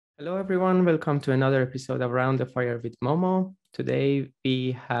Hello, everyone. Welcome to another episode of Around the Fire with Momo. Today,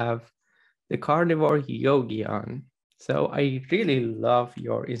 we have the Carnivore Yogi on. So I really love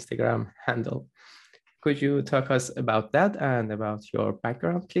your Instagram handle. Could you talk us about that and about your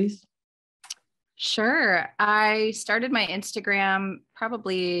background, please? Sure. I started my Instagram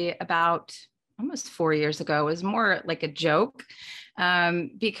probably about almost 4 years ago. It was more like a joke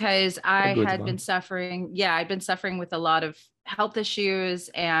because A I good had been one. suffering. Yeah, I'd been suffering with a lot of health issues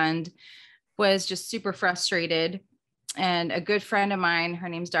and was just super frustrated. And a good friend of mine, her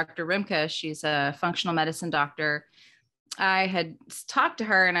name's Dr. Rimka, she's a functional medicine doctor. I had talked to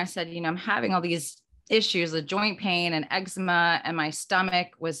her and I said, I'm having all these issues with joint pain and eczema, and my stomach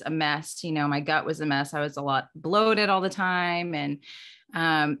was a mess. My gut was a mess. I was a lot bloated all the time and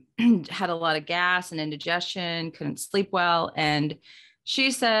had a lot of gas and indigestion, couldn't sleep well. And she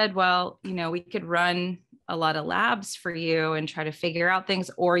said, well, we could run a lot of labs for you and try to figure out things,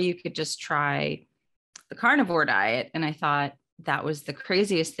 or you could just try the carnivore diet. And I thought that was the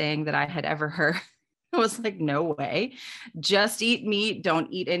craziest thing that I had ever heard. I was like, no way, just eat meat,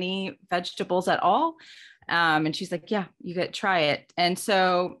 don't eat any vegetables at all. And she's like, yeah, you could try it. And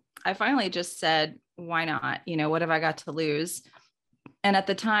so I finally just said, why not? What have I got to lose? And at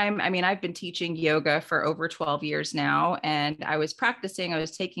the time, I've been teaching yoga for over 12 years now. And I was practicing a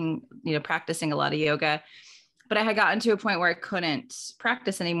lot of yoga, but I had gotten to a point where I couldn't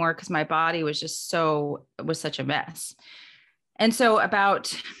practice anymore because my body was such a mess. And so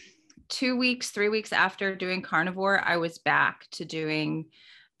about 3 weeks after doing carnivore, I was back to doing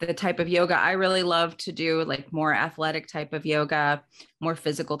the type of yoga I really love to do, like more athletic type of yoga, more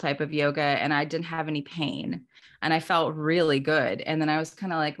physical type of yoga. And I didn't have any pain and I felt really good. And then I was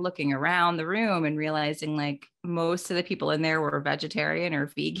kind of like looking around the room and realizing like most of the people in there were vegetarian or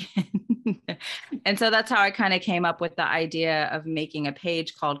vegan. And so that's how I kind of came up with the idea of making a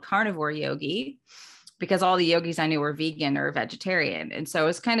page called Carnivore Yogi, because all the yogis I knew were vegan or vegetarian. And so it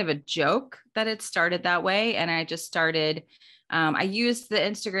was kind of a joke that it started that way. And I just started, I used the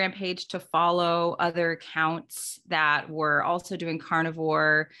Instagram page to follow other accounts that were also doing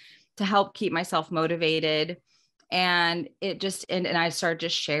carnivore to help keep myself motivated. And and I started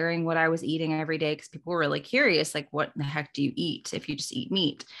just sharing what I was eating every day because people were really curious, like, what the heck do you eat if you just eat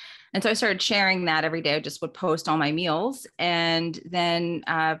meat? And so I started sharing that every day. I just would post all my meals. And then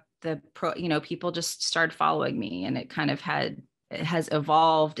people just started following me, and it has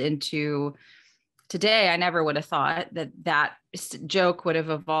evolved into today. I never would have thought that joke would have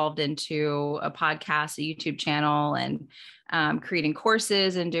evolved into a podcast, a YouTube channel, and creating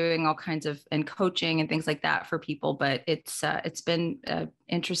courses and doing all kinds of and coaching and things like that for people. But it's been an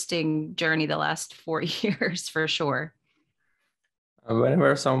interesting journey the last 4 years for sure.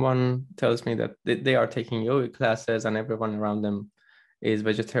 Whenever someone tells me that they are taking yoga classes and everyone around them is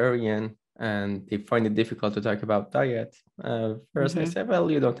vegetarian and they find it difficult to talk about diet, first I say, well,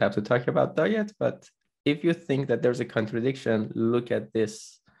 you don't have to talk about diet, but if you think that there's a contradiction, look at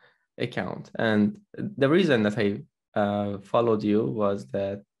this account. And the reason that I followed you was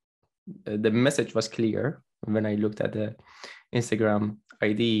that the message was clear. When I looked at the Instagram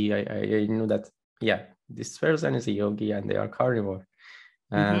ID, I knew that, yeah, this person is a yogi and they are carnivore.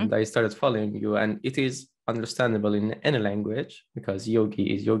 And I started following you, and it is understandable in any language because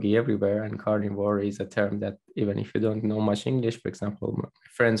yogi is yogi everywhere, and carnivore is a term that even if you don't know much English, for example, my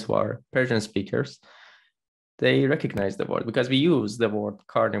friends who are Persian speakers, they recognize the word because we use the word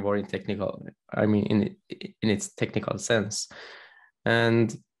carnivore in its technical sense.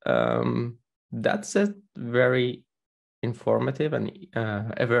 And that's a very informative and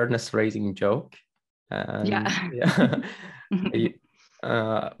awareness raising joke. And Yeah.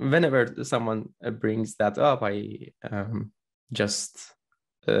 whenever someone brings that up, I just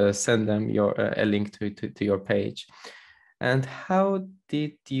send them a link to your page. And how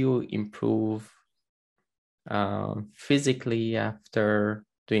did you improve physically after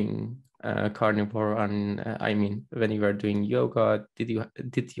doing carnivore? And when you were doing yoga,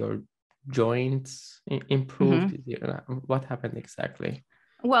 did your joints improve? What happened exactly?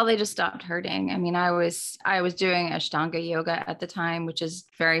 Well, they just stopped hurting. I was doing Ashtanga yoga at the time, which is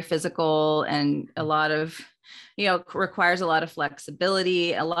very physical and a lot of, requires a lot of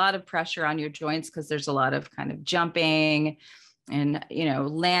flexibility, a lot of pressure on your joints because there's a lot of kind of jumping and,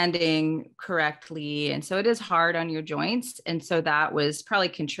 landing correctly. And so it is hard on your joints. And so that was probably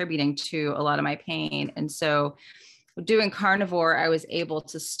contributing to a lot of my pain. And so doing carnivore, I was able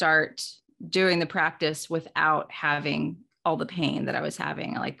to start doing the practice without having all the pain that I was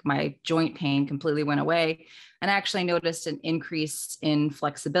having. Like my joint pain completely went away. And I actually noticed an increase in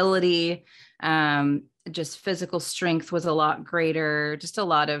flexibility. just physical strength was a lot greater, just a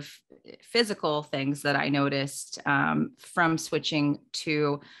lot of physical things that I noticed from switching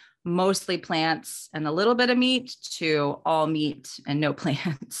to mostly plants and a little bit of meat to all meat and no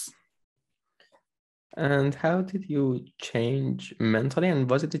plants. And how did you change mentally? And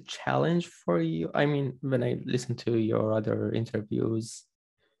was it a challenge for you? I mean, when I listened to your other interviews,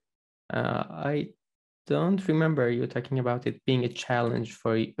 I don't remember you talking about it being a challenge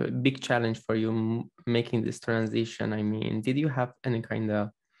for you, a big challenge for you making this transition. I mean, did you have any kind of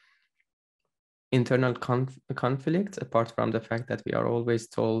internal conflicts apart from the fact that we are always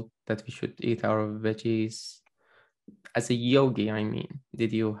told that we should eat our veggies? As a yogi, I mean,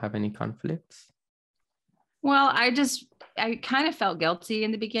 did you have any conflicts? Well, I kind of felt guilty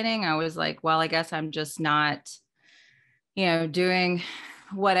in the beginning. I was like, well, I guess I'm just not, doing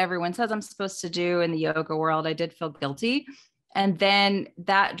what everyone says I'm supposed to do in the yoga world. I did feel guilty. And then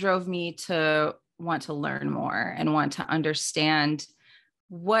that drove me to want to learn more and want to understand,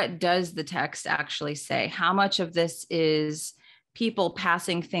 what does the text actually say? How much of this is people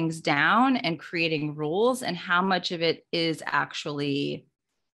passing things down and creating rules, and how much of it is actually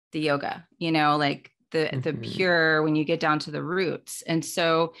the yoga, like the pure, when you get down to the roots. And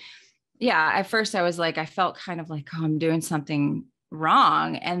so, yeah, at first I was like, I felt kind of like, oh, I'm doing something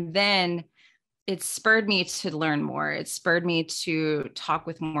wrong. And then it spurred me to learn more. It spurred me to talk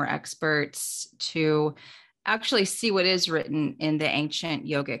with more experts, to actually see what is written in the ancient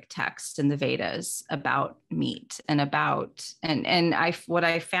yogic texts in the Vedas about meat and what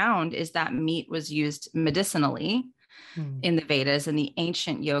I found is that meat was used medicinally in the Vedas and the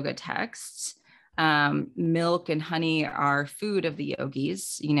ancient yoga texts. Milk and honey are food of the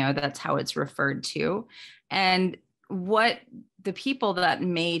yogis, that's how it's referred to. And what the people that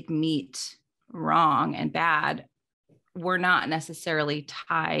made meat wrong and bad were not necessarily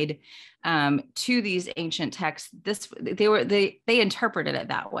tied to these ancient texts. They interpreted it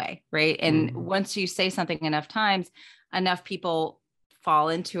that way, right? And once you say something enough times, enough people fall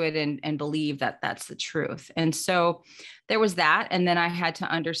into it and believe that that's the truth. And so there was that. And then I had to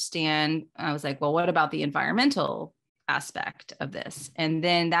understand, I was like, well, what about the environmental aspect of this? And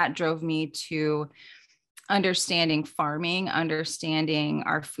then that drove me to understanding farming, understanding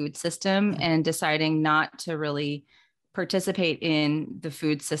our food system, and deciding not to really participate in the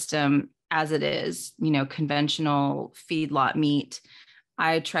food system as it is, conventional feedlot meat.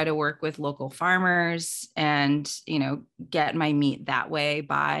 I try to work with local farmers and, get my meat that way,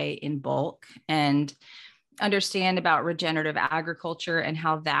 buy in bulk, and understand about regenerative agriculture and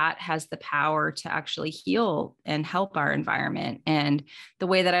how that has the power to actually heal and help our environment. And the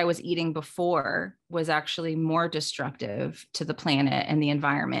way that I was eating before was actually more destructive to the planet and the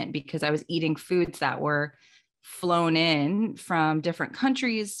environment, because I was eating foods that were flown in from different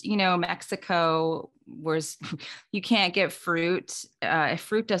countries. Mexico, whereas you can't get fruit if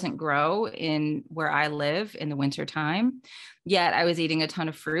fruit doesn't grow in where I live in the wintertime. Yet I was eating a ton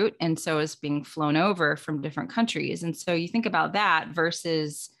of fruit, and so it's being flown over from different countries. And so you think about that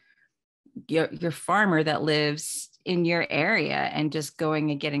versus your farmer that lives in your area and just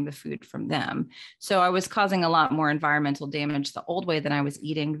going and getting the food from them. So I was causing a lot more environmental damage the old way that I was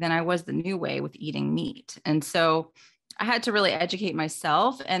eating than I was the new way with eating meat. And so I had to really educate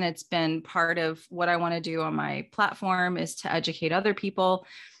myself. And it's been part of what I want to do on my platform, is to educate other people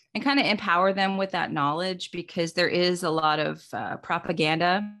and kind of empower them with that knowledge, because there is a lot of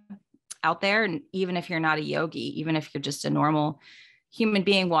propaganda out there. And even if you're not a yogi, even if you're just a normal human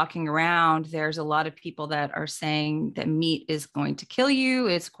being walking around, there's a lot of people that are saying that meat is going to kill you,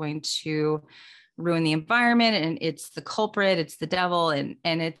 it's going to ruin the environment, and it's the culprit, it's the devil, and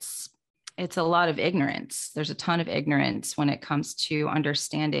it's a lot of ignorance. There's a ton of ignorance when it comes to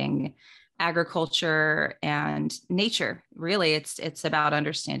understanding agriculture and nature. Really, it's about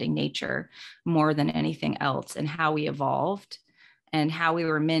understanding nature more than anything else, and how we evolved and how we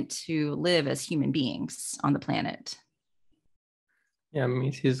were meant to live as human beings on the planet. Yeah,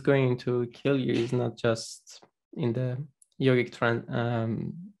 meat is going to kill you is not just in the yogic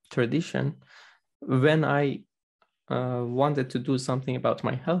tradition. When I wanted to do something about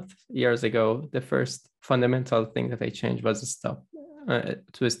my health years ago, the first fundamental thing that I changed was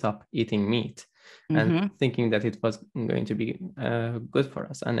to stop eating meat, and thinking that it was going to be good for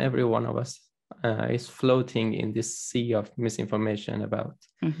us. And every one of us is floating in this sea of misinformation about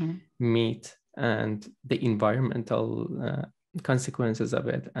meat and the environmental consequences of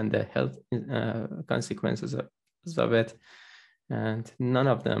it and the health consequences of it, and none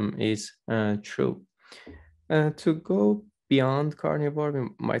of them is true. To go beyond carnivore, we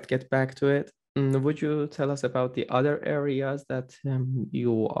might get back to it. Would you tell us about the other areas that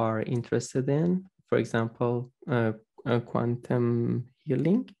you are interested in for example, quantum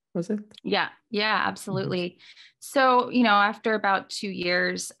healing, was it? Yeah, absolutely. So, after about 2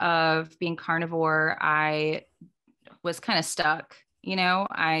 years of being carnivore, I was kind of stuck. And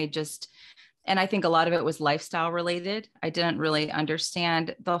I think a lot of it was lifestyle related. I didn't really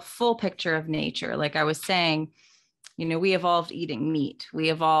understand the full picture of nature. Like I was saying, we evolved eating meat. We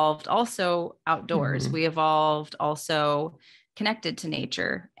evolved also outdoors. Mm-hmm. We evolved also connected to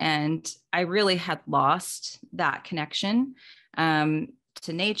nature. And I really had lost that connection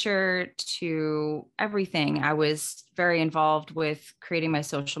to nature, to everything. I was very involved with creating my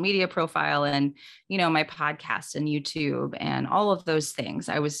social media profile and, my podcast and YouTube and all of those things.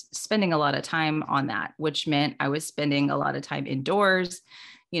 I was spending a lot of time on that, which meant I was spending a lot of time indoors,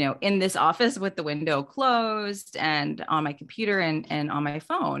 in this office with the window closed and on my computer and on my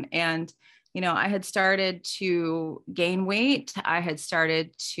phone. And, I had started to gain weight. I had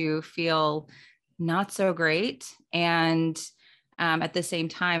started to feel not so great. And at the same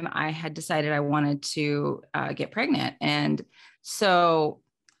time, I had decided I wanted to get pregnant. And so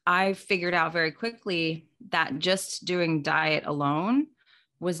I figured out very quickly that just doing diet alone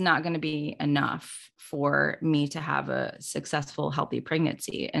was not going to be enough for me to have a successful, healthy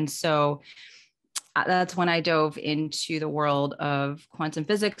pregnancy. And so that's when I dove into the world of quantum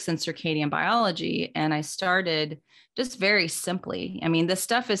physics and circadian biology. And I started just very simply. I mean, this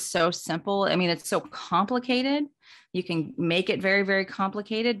stuff is so simple. I mean, it's so complicated. You can make it very, very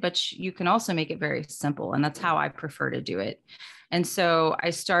complicated, but you can also make it very simple. And that's how I prefer to do it. And so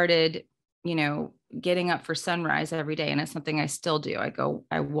I started, getting up for sunrise every day. And it's something I still do.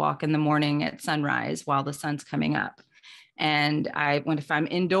 I walk in the morning at sunrise while the sun's coming up. And if I'm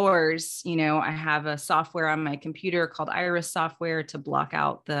indoors, I have a software on my computer called Iris software to block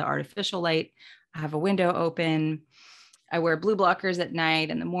out the artificial light. I have a window open. I wear blue blockers at night.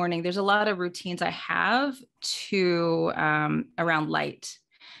 In the morning, there's a lot of routines I have to around light.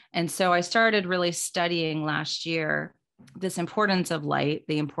 And so I started really studying last year this importance of light,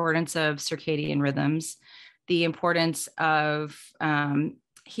 the importance of circadian rhythms, the importance of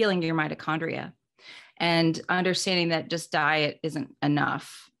healing your mitochondria, and understanding that just diet isn't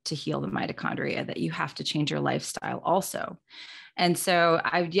enough to heal the mitochondria, that you have to change your lifestyle also. And so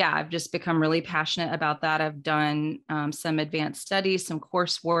I've just become really passionate about that. I've done some advanced studies, some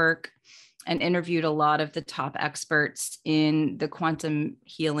coursework, and interviewed a lot of the top experts in the quantum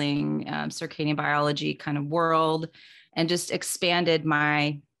healing, circadian biology kind of world, and just expanded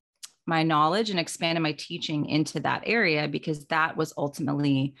my knowledge and expanded my teaching into that area, because that was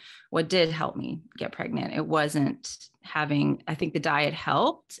ultimately what did help me get pregnant. It wasn't I think the diet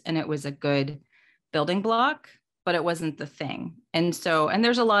helped and it was a good building block, but it wasn't the thing. And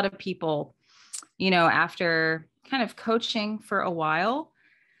there's a lot of people, after kind of coaching for a while,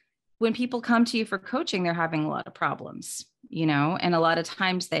 when people come to you for coaching, they're having a lot of problems, and a lot of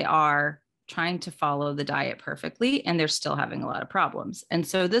times they are trying to follow the diet perfectly and they're still having a lot of problems. And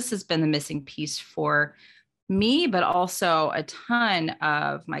so this has been the missing piece for me, but also a ton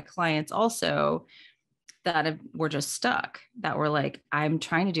of my clients also that were just stuck, that were like, I'm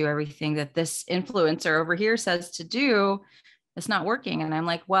trying to do everything that this influencer over here says to do. It's not working. And I'm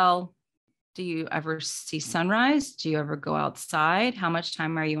like, well, do you ever see sunrise? Do you ever go outside? How much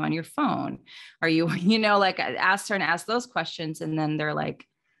time are you on your phone? Are you, like I asked her and asked those questions. And then they're like,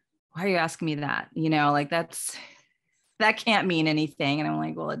 why are you asking me that? That can't mean anything. And I'm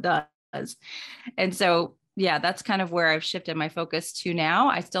like, well, it does. And so, that's kind of where I've shifted my focus to now.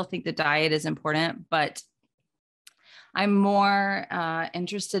 I still think the diet is important, but I'm more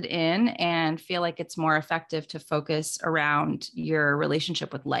interested in and feel like it's more effective to focus around your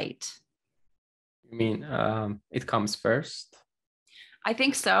relationship with light. You mean it comes first? I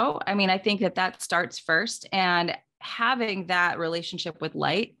think so. I mean, I think that starts first, and having that relationship with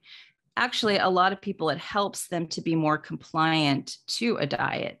light, actually, a lot of people, it helps them to be more compliant to a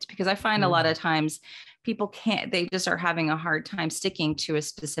diet, because I find a lot of times people they just are having a hard time sticking to a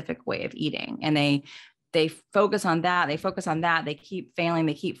specific way of eating, and they focus on that. They keep failing,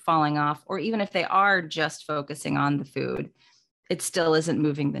 they keep falling off. Or even if they are just focusing on the food, it still isn't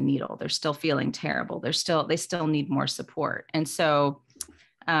moving the needle. They're still feeling terrible. They still need more support. And so,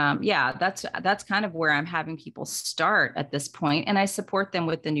 that's kind of where I'm having people start at this point. And I support them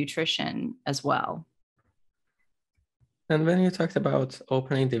with the nutrition as well. And when you talked about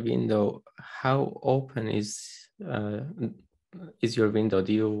opening the window, how open is your window?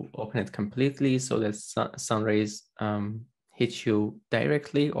 Do you open it completely so that sun rays hit you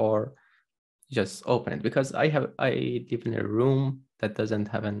directly, or just open it? Because I live in a room that doesn't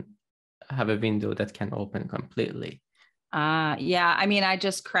have a window that can open completely. Yeah. I mean, I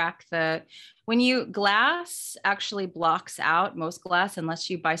just crack glass actually blocks out most glass, unless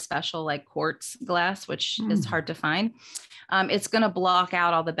you buy special like quartz glass, which is hard to find. It's going to block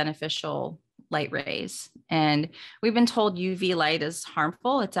out all the beneficial light rays. And we've been told UV light is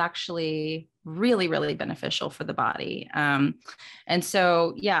harmful. It's actually really, really beneficial for the body. And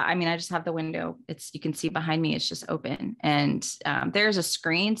so, yeah, I mean, I just have the window. You can see behind me, it's just open, and there's a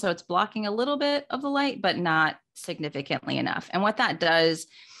screen. So it's blocking a little bit of the light, but not significantly enough. And what that does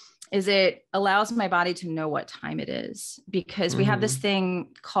is it allows my body to know what time it is, because we have this thing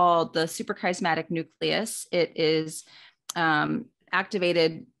called the suprachiasmatic nucleus. It is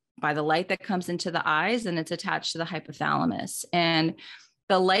activated by the light that comes into the eyes, and it's attached to the hypothalamus. And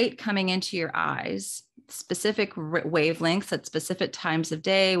the light coming into your eyes, specific wavelengths at specific times of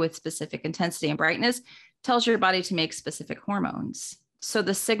day with specific intensity and brightness, tells your body to make specific hormones. So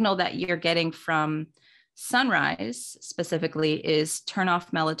the signal that you're getting from sunrise specifically is turn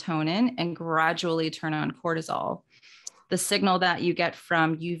off melatonin and gradually turn on cortisol. The signal that you get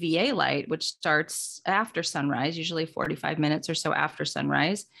from UVA light, which starts after sunrise, usually 45 minutes or so after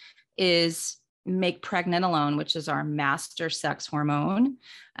sunrise, is make pregnenolone, which is our master sex hormone,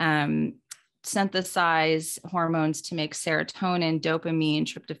 synthesize hormones to make serotonin, dopamine,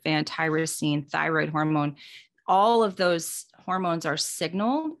 tryptophan, tyrosine, thyroid hormone. All of those hormones are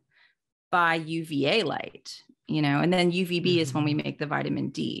signaled by UVA light, and then UVB is when we make the vitamin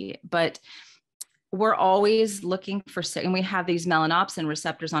D. But we're always looking for, and we have these melanopsin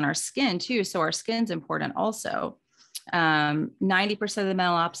receptors on our skin too. So our skin's important also. 90% of the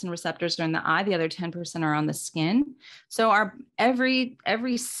melanopsin receptors are in the eye. The other 10% are on the skin. So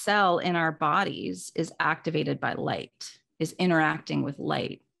every cell in our bodies is activated by light, is interacting with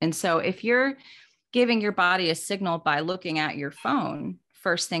light. And so if you're giving your body a signal by looking at your phone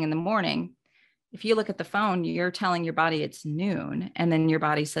first thing in the morning, if you look at the phone, you're telling your body it's noon. And then your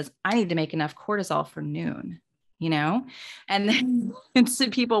body says, I need to make enough cortisol for noon, and then so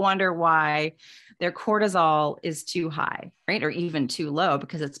people wonder why their cortisol is too high, right? Or even too low,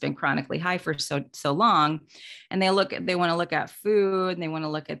 because it's been chronically high for so long. And they want to look at food, and they want to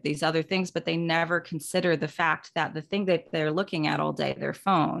look at these other things, but they never consider the fact that the thing that they're looking at all day, their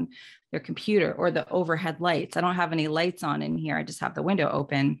phone, their computer, or the overhead lights. I don't have any lights on in here. I just have the window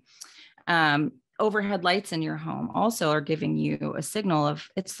open. Overhead lights in your home also are giving you a signal of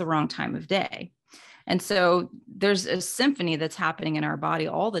it's the wrong time of day. And so there's a symphony that's happening in our body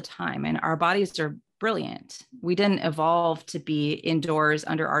all the time, and our bodies are brilliant. We didn't evolve to be indoors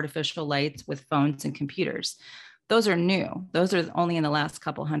under artificial lights with phones and computers. Those are new. Those are only in the last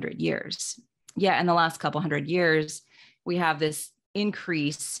couple hundred years. Yeah, in the last couple hundred years, we have this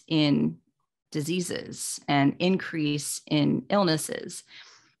increase in diseases and increase in illnesses.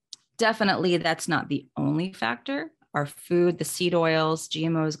 Definitely, that's not the only factor. Our food, the seed oils,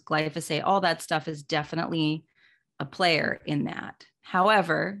 GMOs, glyphosate, all that stuff is definitely a player in that.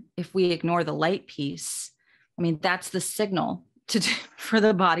 However, if we ignore the light piece, I mean, that's the signal for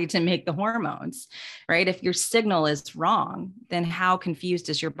the body to make the hormones, right? If your signal is wrong, then how confused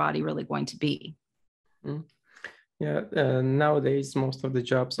is your body really going to be? Yeah, nowadays, most of the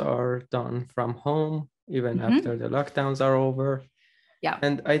jobs are done from home, even after the lockdowns are over. Yeah.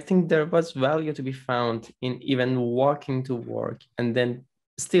 And I think there was value to be found in even walking to work and then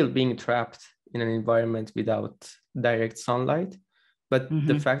still being trapped in an environment without direct sunlight. But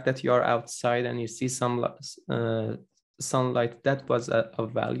the fact that you are outside and you see some sunlight, that was a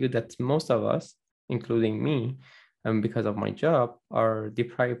value that most of us, including me, because of my job, are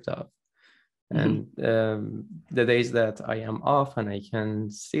deprived of. And the days that I am off and I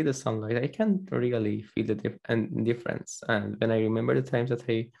can see the sunlight, I can really feel the difference. And when I remember the times that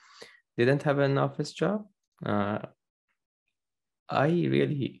I didn't have an office job, I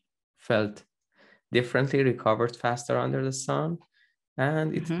really felt differently, recovered faster under the sun,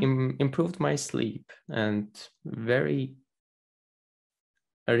 and it improved my sleep, and very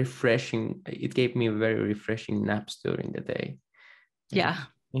refreshing. It gave me very refreshing naps during the day. Yeah.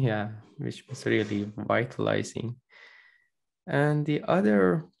 Yeah, which was really vitalizing. And the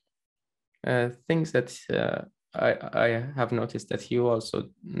other things that I have noticed that you also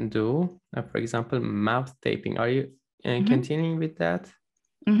do, for example, mouth taping. Are you continuing with that?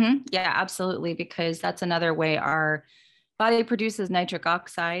 Yeah, absolutely. Because that's another way our body produces nitric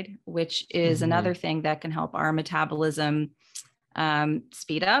oxide, which is another thing that can help our metabolism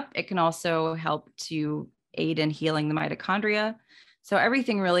speed up. It can also help to aid in healing the mitochondria. So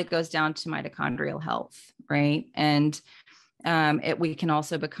everything really goes down to mitochondrial health, right? And we can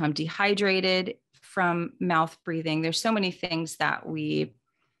also become dehydrated from mouth breathing. There's so many things that we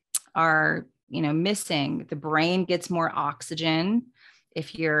are missing. The brain gets more oxygen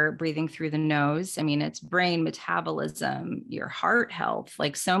if you're breathing through the nose. I mean, it's brain metabolism, your heart health,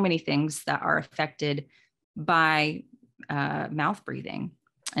 like so many things that are affected by mouth breathing.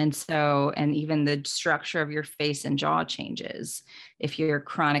 And even the structure of your face and jaw changes if you're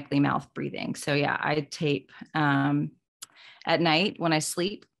chronically mouth breathing. So yeah, I tape at night when I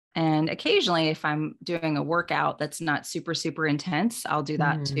sleep. And occasionally if I'm doing a workout that's not super, super intense, I'll do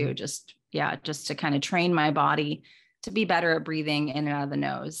that too. Just to kind of train my body to be better at breathing in and out of the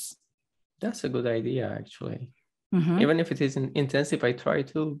nose. That's a good idea, actually. Mm-hmm. Even if it isn't intensive, I try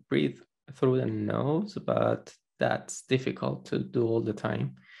to breathe through the nose, but that's difficult to do all the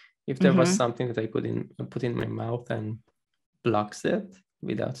time. If there was something that I could put in my mouth and blocks it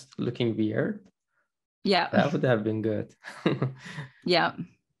without looking weird, that would have been good. Yeah.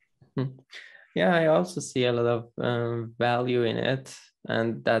 Yeah, I also see a lot of value in it,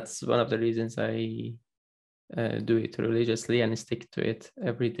 and that's one of the reasons I do it religiously and stick to it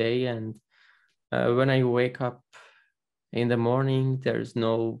every day. And when I wake up in the morning, there's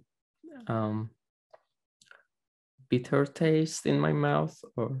no bitter taste in my mouth,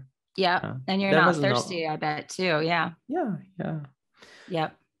 or and you're not thirsty, I bet too. Yeah.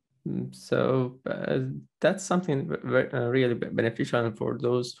 Yep. So that's something really beneficial. And for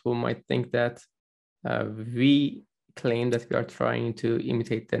those who might think that we claim that we are trying to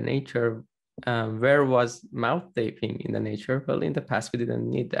imitate the nature, where was mouth taping in the nature? Well, in the past we didn't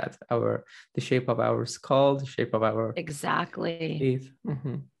need that. The shape of our skull, the shape of our teeth.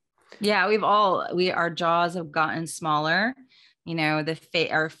 Yeah, our jaws have gotten smaller.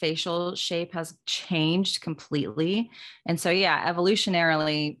 Our facial shape has changed completely. And so,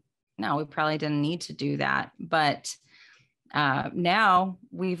 evolutionarily, no, we probably didn't need to do that. But now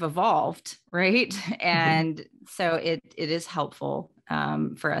we've evolved, right? And so it is helpful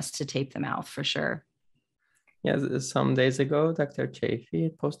for us to tape the mouth for sure. Yeah, some days ago, Dr.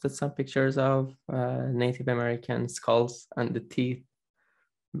 Chafee posted some pictures of Native American skulls, and the teeth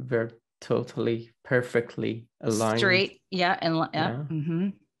were totally perfectly aligned. Straight, that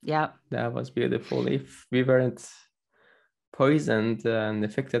was beautiful. If we weren't poisoned and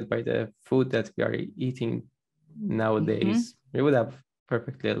affected by the food that we are eating nowadays, we would have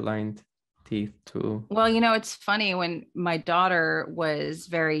perfectly aligned teeth too. Well, it's funny, when my daughter was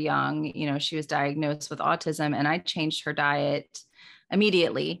very young, she was diagnosed with autism, and I changed her diet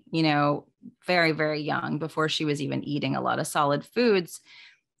immediately, very, very young, before she was even eating a lot of solid foods.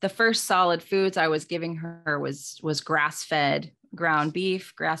 The first solid foods I was giving her was grass-fed ground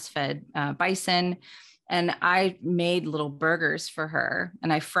beef, grass-fed bison. And I made little burgers for her,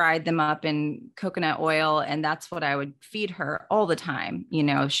 and I fried them up in coconut oil. And that's what I would feed her all the time.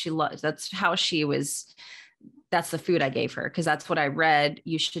 That's the food I gave her, because that's what I read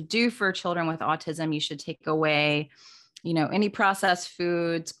you should do for children with autism. You should take away, any processed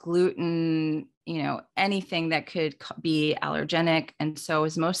foods, gluten, anything that could be allergenic. And so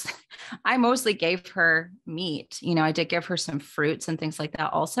I mostly gave her meat. I did give her some fruits and things like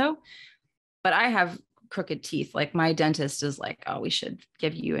that also, but I have crooked teeth. Like, my dentist is like, oh, we should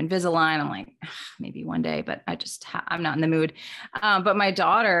give you Invisalign. I'm like, maybe one day, but I'm not in the mood. But my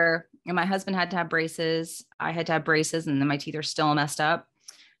daughter and my husband had to have braces. I had to have braces, and then my teeth are still messed up.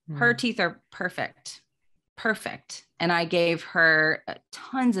 Her teeth are perfect. And I gave her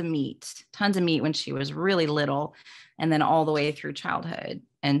tons of meat when she was really little, and then all the way through childhood.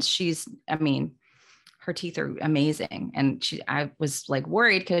 And her teeth are amazing. And I was like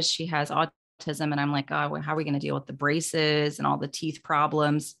worried because she has autism, and I'm like, oh, well, how are we going to deal with the braces and all the teeth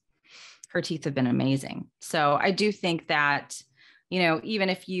problems? Her teeth have been amazing. So I do think that, even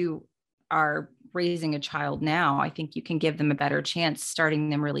if you are raising a child now, I think you can give them a better chance starting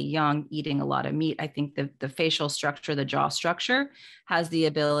them really young, eating a lot of meat. I think the facial structure, the jaw structure, has the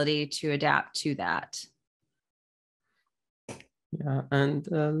ability to adapt to that. Yeah, and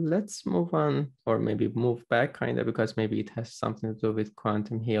let's move on, or maybe move back kind of, because maybe it has something to do with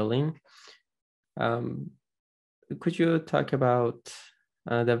quantum healing. Could you talk about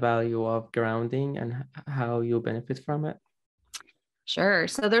the value of grounding and how you benefit from it? Sure.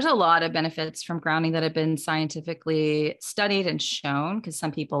 So there's a lot of benefits from grounding that have been scientifically studied and shown, because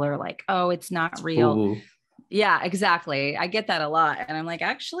some people are like, oh, it's not real. Ooh. Yeah, exactly. I get that a lot. And I'm like,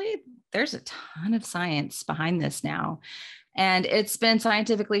 actually, there's a ton of science behind this now. And it's been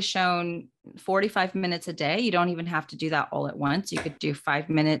scientifically shown 45 minutes a day. You don't even have to do that all at once. You could do 5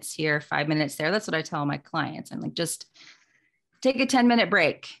 minutes here, 5 minutes there. That's what I tell my clients. I'm like, just take a 10-minute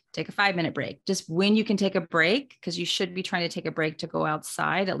break, take a 5-minute break, just when you can take a break, because you should be trying to take a break to go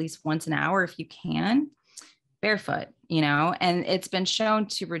outside at least once an hour if you can. barefoot, and it's been shown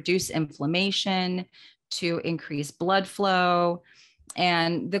to reduce inflammation, to increase blood flow.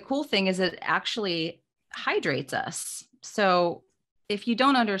 And the cool thing is it actually hydrates us. So if you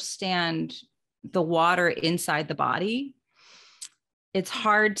don't understand the water inside the body, it's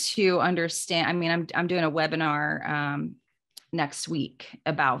hard to understand. I mean, I'm doing a webinar next week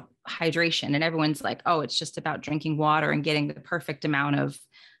about hydration, and everyone's like, oh, it's just about drinking water and getting the perfect amount of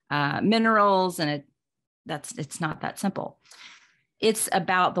minerals. And it's not that simple. It's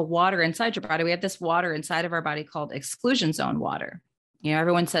about the water inside your body. We have this water inside of our body called exclusion zone water.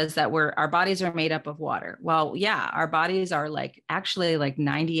 Everyone says that our bodies are made up of water. Well, yeah, our bodies are actually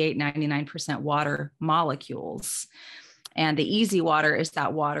 98, 99% water molecules. And the easy water is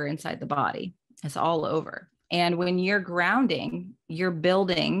that water inside the body. It's all over. And when you're grounding, you're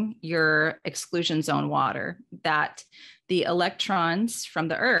building your exclusion zone water, that the electrons from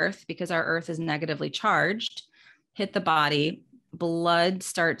the earth, because our earth is negatively charged, hit the body, blood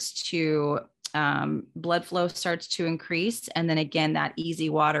flow starts to increase. And then again, that easy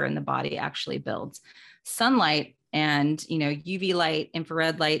water in the body actually builds. Sunlight and, UV light,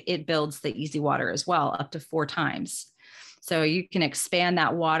 infrared light, it builds the easy water as well, up to 4 times. So you can expand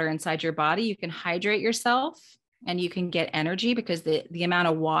that water inside your body. You can hydrate yourself and you can get energy, because the amount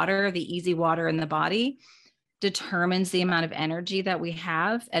of water, the easy water in the body, determines the amount of energy that we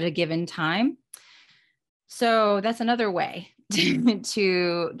have at a given time. So that's another way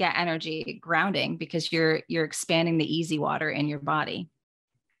to get energy, grounding, because you're expanding the easy water in your body.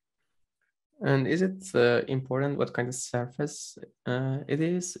 And is it important what kind of surface it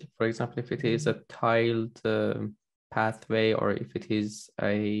is? For example, if it is a tiled pathway, or if it is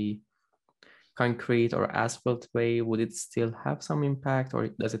a concrete or asphalt way, would it still have some impact, or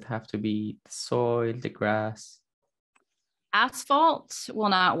does it have to be the soil, the grass? Asphalt will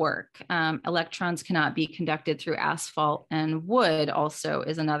not work. Electrons cannot be conducted through asphalt, and wood also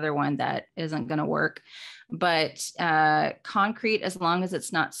is another one that isn't going to work. But concrete, as long as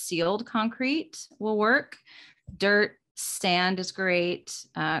it's not sealed concrete, will work. Dirt, sand is great.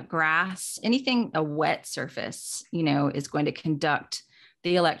 Grass, anything, a wet surface, is going to conduct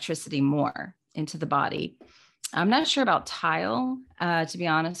the electricity more into the body. I'm not sure about tile, to be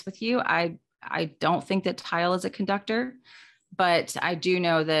honest with you. I don't think that tile is a conductor, but I do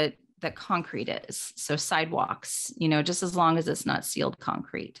know that concrete is. So sidewalks, just as long as it's not sealed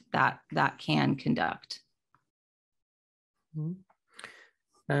concrete, that can conduct.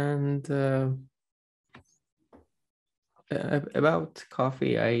 And about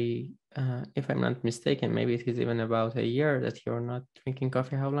coffee, if I'm not mistaken, maybe it is even about a year that you're not drinking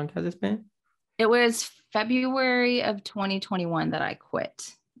coffee. How long has it been? It was February of 2021 that I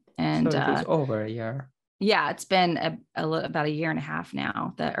quit. And so it is over a year. Yeah, it's been about a year and a half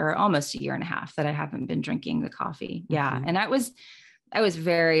now, or almost a year and a half, that I haven't been drinking the coffee. Yeah. Mm-hmm. And I was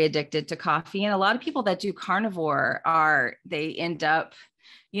very addicted to coffee. And a lot of people that do carnivore they end up,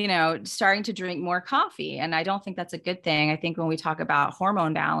 starting to drink more coffee. And I don't think that's a good thing. I think when we talk about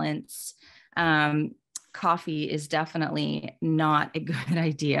hormone balance, coffee is definitely not a good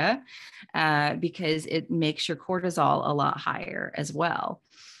idea, because it makes your cortisol a lot higher as well.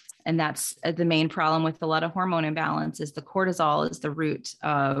 And that's the main problem with a lot of hormone imbalance, is the cortisol is the root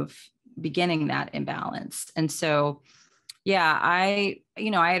of beginning that imbalance. And so, yeah, I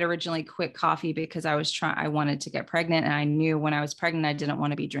had originally quit coffee because I wanted to get pregnant, and I knew when I was pregnant, I didn't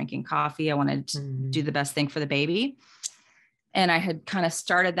want to be drinking coffee. I wanted to do the best thing for the baby. And I had kind of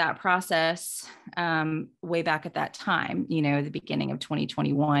started that process way back at that time, the beginning of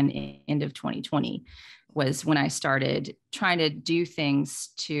 2021, end of 2020 was when I started trying to do things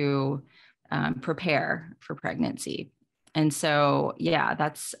to prepare for pregnancy. And so,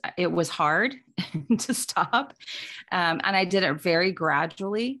 yeah, it was hard to stop. And I did it very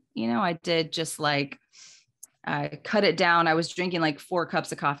gradually. I did just I cut it down. I was drinking 4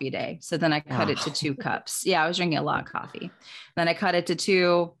 cups of coffee a day. So then I cut it to 2 cups. Yeah, I was drinking a lot of coffee. Then I cut it to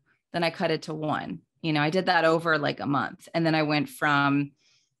 2, then I cut it to 1. I did that over a month. And then I went from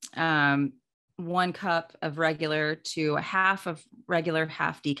 1 cup of regular to a half of regular,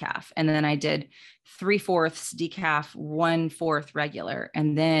 half decaf. And then I did 3/4 decaf, 1/4 regular.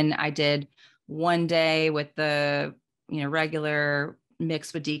 And then I did 1 day with the, regular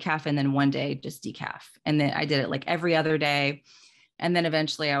mixed with decaf, and then 1 day just decaf. And then I did it every other day. And then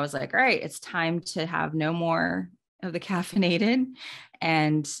eventually I was like, all right, it's time to have no more of the caffeinated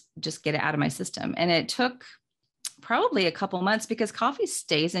and just get it out of my system. And it took probably a couple months, because coffee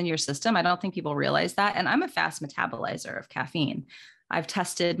stays in your system. I don't think people realize that. And I'm a fast metabolizer of caffeine. I've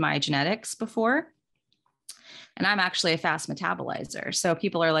tested my genetics before. And I'm actually a fast metabolizer. So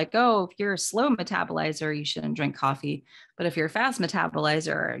people are like, oh, if you're a slow metabolizer, you shouldn't drink coffee. But if you're a fast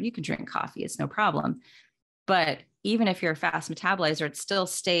metabolizer, you can drink coffee. It's no problem. But even if you're a fast metabolizer, it still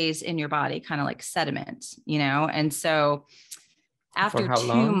stays in your body, kind of like sediment, And so after For how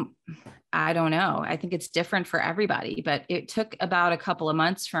long? I don't know. I think it's different for everybody, but it took about a couple of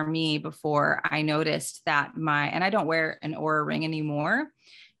months for me before I noticed that and I don't wear an Oura ring anymore.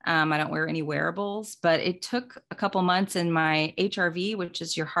 I don't wear any wearables, but it took a couple months in my HRV, which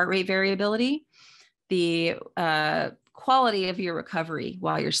is your heart rate variability, the quality of your recovery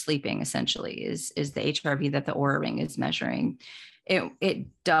while you're sleeping essentially is the HRV that the Oura ring is measuring. It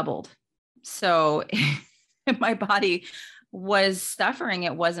doubled. So my body was suffering.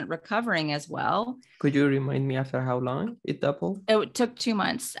 It wasn't recovering as well. Could you remind me after how long it doubled? It took 2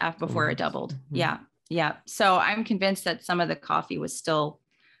 months before it doubled. Mm-hmm. Yeah. Yeah. So I'm convinced that some of the coffee was still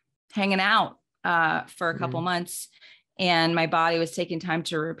hanging out for a couple months, and my body was taking time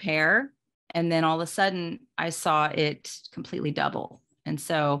to repair. And then all of a sudden I saw it completely double. And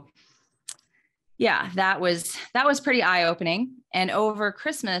so, yeah, that was pretty eye-opening. And over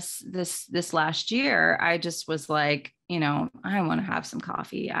Christmas, this last year, I just was like, I want to have some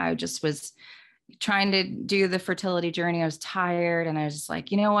coffee. I just was trying to do the fertility journey. I was tired, and I was just like,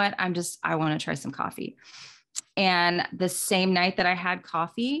 you know what? I want to try some coffee. And the same night that I had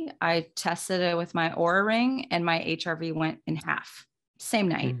coffee, I tested it with my Oura ring, and my HRV went in half. Same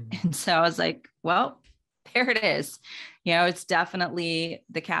night. And so I was like, well, there it is. It's definitely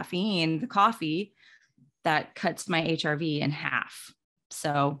the caffeine, the coffee, that cuts my HRV in half.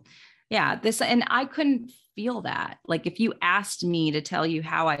 So yeah, and I couldn't feel that. Like if you asked me to tell you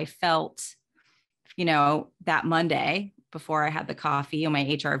how I felt, that Monday before I had the coffee and my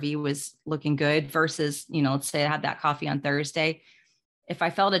HRV was looking good versus, let's say I had that coffee on Thursday. If I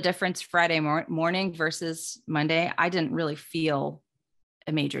felt a difference Friday morning versus Monday, I didn't really feel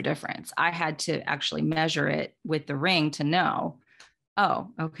a major difference. I had to actually measure it with the ring to know, oh,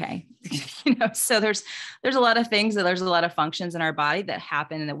 okay. So there's a lot of things, there's a lot of functions in our body that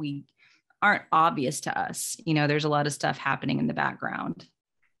happen and that we aren't obvious to us. There's a lot of stuff happening in the background.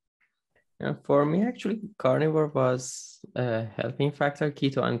 Yeah, for me, actually, carnivore was a helping factor,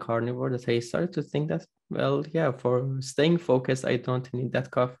 keto and carnivore, that I started to think that, well, yeah, for staying focused, I don't need that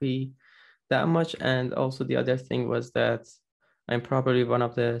coffee that much. And also the other thing was that I'm probably one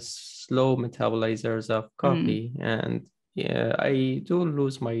of the slow metabolizers of coffee. And yeah, I do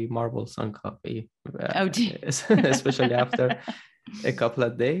lose my marbles on coffee, especially after a couple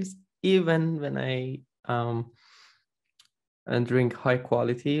of days. Even when I and drink high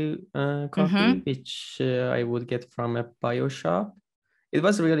quality coffee, which I would get from a bio shop. It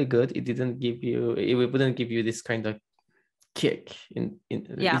was really good. It wouldn't give you this kind of kick.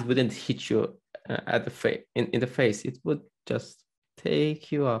 It wouldn't hit you at the face in the face. It would just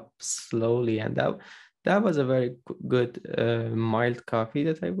take you up slowly, and that was a very good mild coffee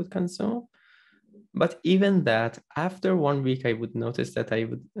that I would consume. But even that, after 1 week, I would notice that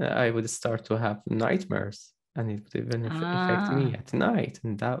I would start to have nightmares, and it would even affect me at night.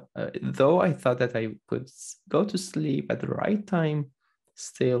 And that, though I thought that I could go to sleep at the right time,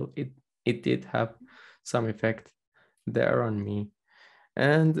 still it did have some effect there on me.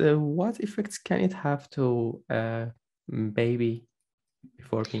 And what effects can it have to a baby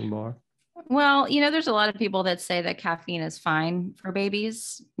before being born? Well, there's a lot of people that say that caffeine is fine for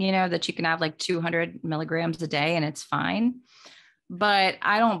babies, that you can have like 200 milligrams a day and it's fine. But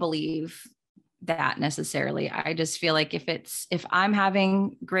I don't believe that necessarily. I just feel like if I'm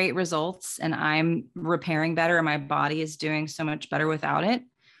having great results and I'm repairing better and my body is doing so much better without it,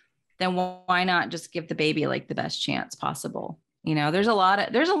 then why not just give the baby like the best chance possible? There's a lot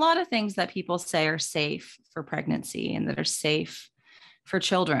of things that people say are safe for pregnancy and that are safe for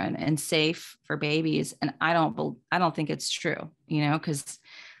children and safe for babies. And I don't think it's true, because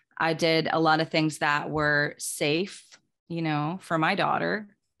I did a lot of things that were safe, for my daughter,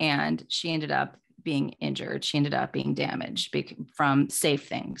 and she ended up being injured. She ended up being damaged from safe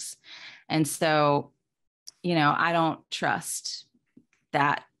things. And so, I don't trust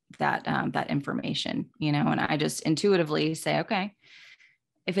that information, and I just intuitively say, okay,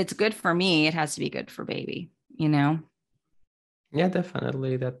 if it's good for me, it has to be good for baby, Yeah,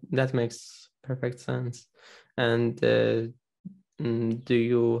 definitely. That makes perfect sense. And do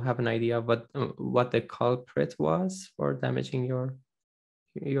you have an idea of what the culprit was for damaging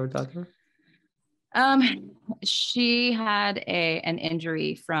your daughter? She had an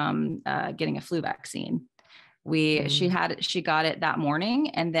injury from getting a flu vaccine. She got it that morning,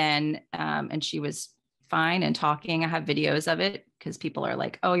 and then and she was fine and talking. I have videos of it because people are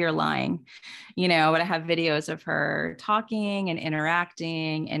like, oh, you're lying, you know, but I have videos of her talking and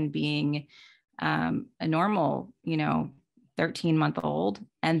interacting and being a normal, you know, 13-month-old.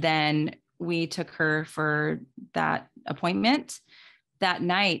 And then we took her for that appointment. That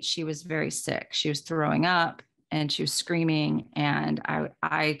night, she was very sick. She was throwing up and she was screaming. And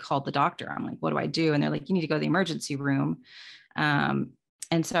I called the doctor. I'm like, what do I do? And they're like, you need to go to the emergency room.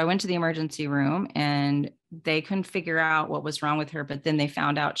 And so I went to the emergency room and they couldn't figure out what was wrong with her. But then they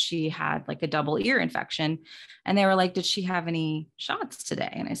found out she had like a double ear infection. And they were like, did she have any shots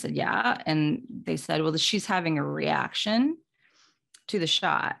today? And I said, yeah. And they said, well, she's having a reaction to the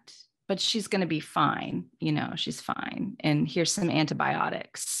shot, but she's going to be fine. You know, she's fine. And here's some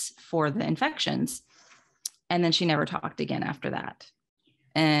antibiotics for the infections. And then she never talked again after that.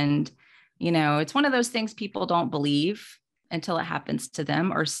 And, you know, it's one of those things people don't believe until it happens to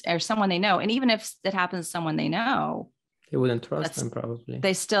them or someone they know. And even if it happens to someone they know, they wouldn't trust them probably.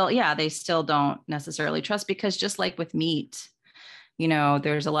 They still don't necessarily trust, because just like with meat, you know,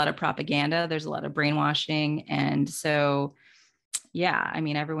 there's a lot of propaganda, there's a lot of brainwashing. And so, yeah, I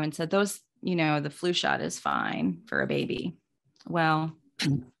mean, everyone said those, you know, the flu shot is fine for a baby. Well,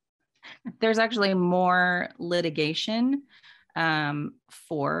 there's actually more litigation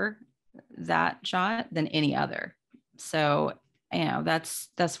for that shot than any other. So, you know, that's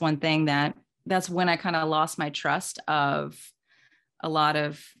one thing that's when I kind of lost my trust of a lot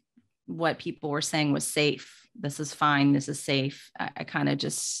of what people were saying was safe. This is fine. This is safe. I kind of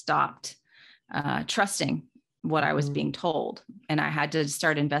just stopped trusting what I was being told. And I had to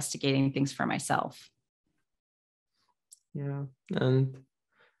start investigating things for myself. Yeah. And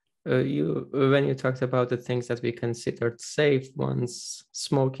when you talked about the things that we considered safe ones,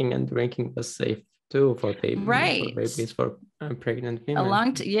 smoking and drinking was safe too for babies, right? For pregnant women.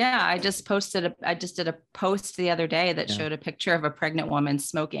 I just did a post the other day that showed a picture of a pregnant woman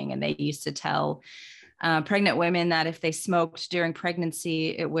smoking, and they used to tell pregnant women that if they smoked during pregnancy,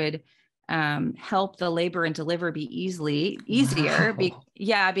 it would help the labor and deliver be easier.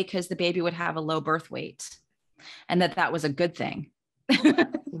 Wow. Because the baby would have a low birth weight, and that was a good thing.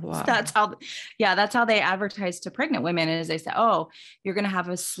 Wow. That's how they advertise to pregnant women, is they say, oh, you're going to have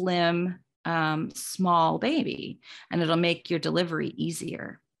a slim, small baby and it'll make your delivery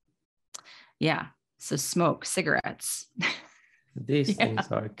easier. Yeah. So smoke cigarettes. These things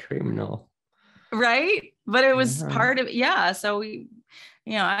are criminal. Right. But it was part of, so we,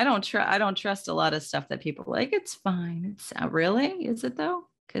 you know, I don't trust a lot of stuff that people are like, it's fine. It's really, is it though?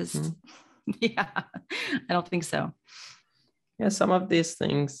 Because I don't think so. Yeah, some of these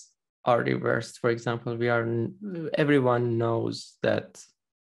things are reversed. For example, everyone knows that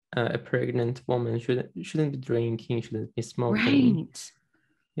a pregnant woman shouldn't be drinking, shouldn't be smoking. Right.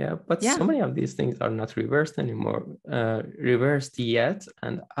 Yeah, but so many of these things are not reversed yet,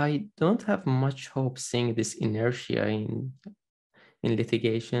 and I don't have much hope seeing this inertia in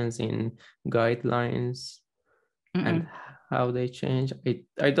litigations, in guidelines, and how they change.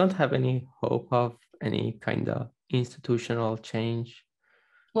 I don't have any hope of any kind of institutional change.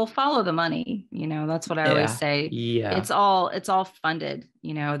 Well, follow the money, you know, that's what I always say. Yeah. It's all funded,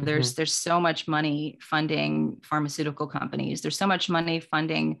 you know, there's so much money funding pharmaceutical companies. There's so much money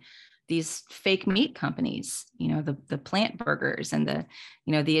funding these fake meat companies, you know, the plant burgers and the,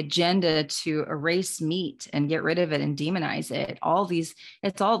 you know, the agenda to erase meat and get rid of it and demonize it.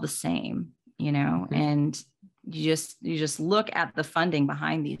 It's all the same, you know, and you just look at the funding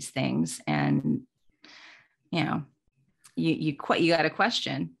behind these things, and you know, you got to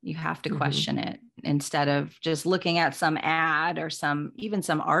question. You have to question it instead of just looking at some ad or some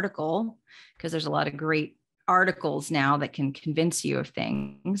article, because there's a lot of great articles now that can convince you of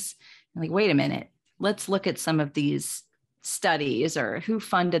things. Like, wait a minute, let's look at some of these studies, or who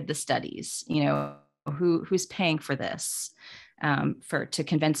funded the studies, you know, who's paying for this, to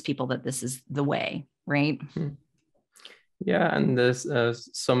convince people that this is the way, right? Yeah, and there's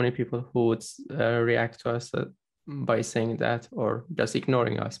so many people who would react to us by saying that, or just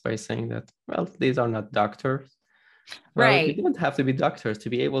ignoring us by saying that, well, these are not doctors. Well, right. We don't have to be doctors to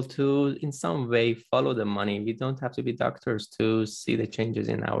be able to, in some way, follow the money. We don't have to be doctors to see the changes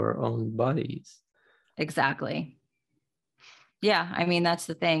in our own bodies. Exactly. Yeah, I mean, that's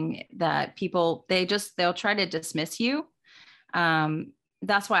the thing, that people, they'll try to dismiss you.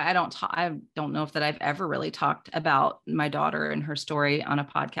 That's why I don't know if that I've ever really talked about my daughter and her story on a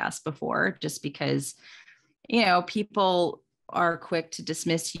podcast before, just because, you know, people are quick to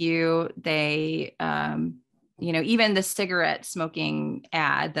dismiss you. They, you know, even the cigarette smoking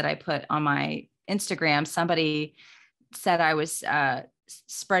ad that I put on my Instagram, somebody said I was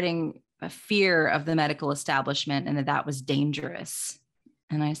spreading a fear of the medical establishment and that was dangerous.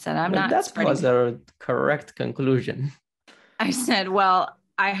 And I said, I'm not That spreading. was a correct conclusion. I said, well,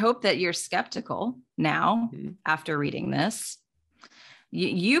 I hope that you're skeptical now after reading this.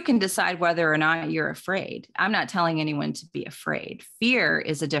 You can decide whether or not you're afraid. I'm not telling anyone to be afraid. Fear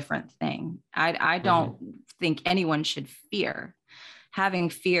is a different thing. I don't think anyone should fear. Having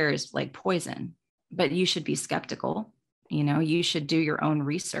fear is like poison, but you should be skeptical. You know, you should do your own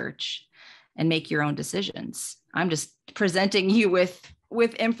research and make your own decisions. I'm just presenting you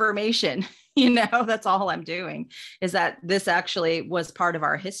with information. You know, that's all I'm doing, is that this actually was part of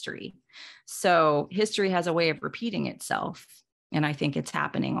our history. So history has a way of repeating itself. And I think it's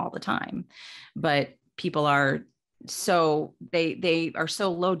happening all the time. But people are so, they are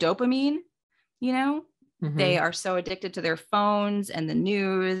so low dopamine, you know, they are so addicted to their phones and the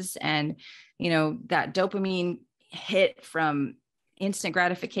news and, you know, that dopamine hit from instant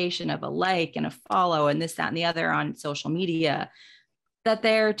gratification of a like and a follow and this, that, and the other on social media, that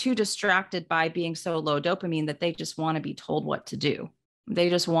they're too distracted by being so low dopamine that they just want to be told what to do. They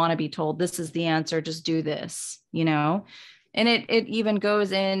just want to be told, this is the answer, just do this, you know? And it even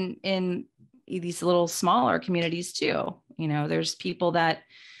goes in these little smaller communities too. You know, there's people that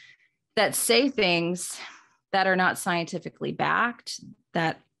say things that are not scientifically backed,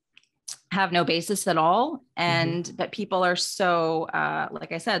 that have no basis at all. And but people are so,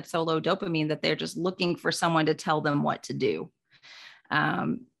 like I said, so low dopamine that they're just looking for someone to tell them what to do.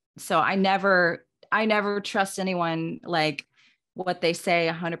 So I never trust anyone, like what they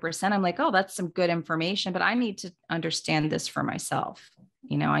say 100%. I'm like, oh, that's some good information, but I need to understand this for myself.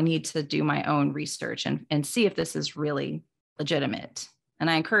 You know, I need to do my own research and see if this is really legitimate. And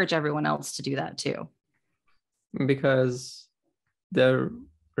I encourage everyone else to do that too. Because the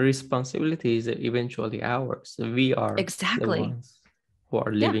responsibility is eventually ours. We are the ones who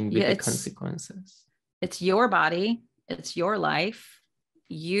are living with the consequences. It's your body. It's your life.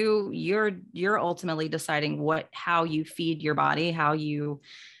 You're ultimately deciding how you feed your body, how you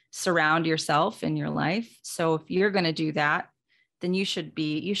surround yourself in your life. So if you're going to do that, then you should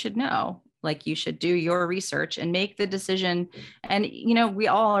know, like you should do your research and make the decision. And, you know, we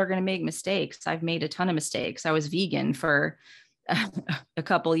all are going to make mistakes. I've made a ton of mistakes. I was vegan for a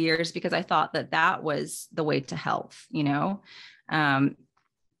couple of years because I thought that was the way to health, you know,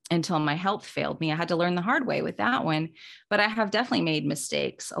 until my health failed me. I had to learn the hard way with that one, but I have definitely made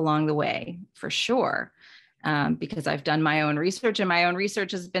mistakes along the way for sure. Because I've done my own research and my own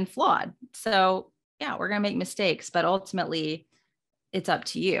research has been flawed. So yeah, we're going to make mistakes, but ultimately it's up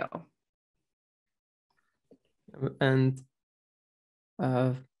to you. And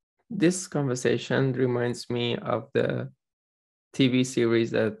this conversation reminds me of the TV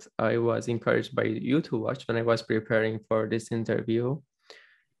series that I was encouraged by you to watch when I was preparing for this interview.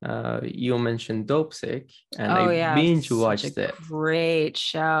 You mentioned Dopesick, and I binge watched it. Great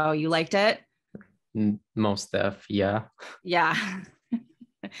show. You liked it? Most stuff, yeah. Yeah.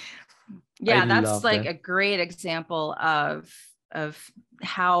 Yeah, that's like a great example of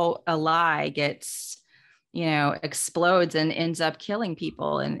how a lie gets, you know, explodes and ends up killing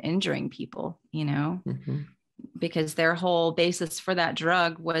people and injuring people, you know, because their whole basis for that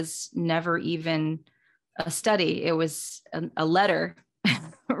drug was never even a study. It was a letter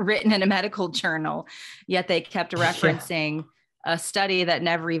written in a medical journal, yet they kept referencing a study that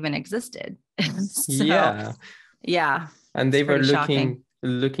never even existed. So, yeah. And they were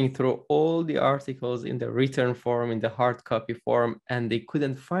looking through all the articles in the written form, in the hard copy form, and they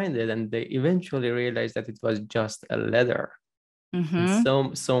couldn't find it. And they eventually realized that it was just a letter.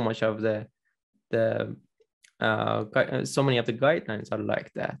 So much of so many of the guidelines are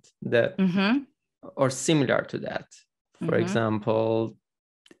like that, or similar to that. For example,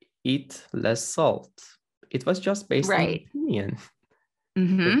 eat less salt. It was just based on opinion.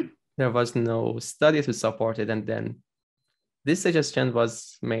 There was no study to support it. And then this suggestion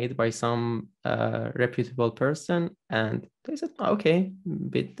was made by some reputable person, and they said, okay,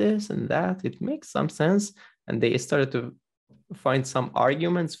 with this and that, it makes some sense. And they started to find some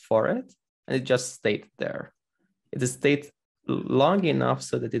arguments for it, and it just stayed there. It stayed long enough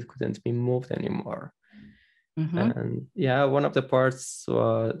so that it couldn't be moved anymore. And yeah, one of the parts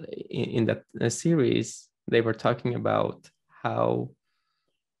in that series, they were talking about how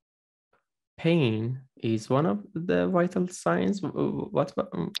pain is one of the vital signs. I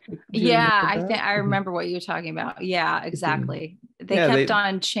remember what you were talking about. Yeah, exactly. They kept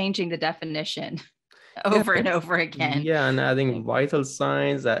on changing the definition over and over again. Yeah, and adding vital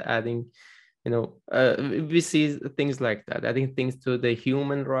signs, adding, you know, we see things like that, adding things to the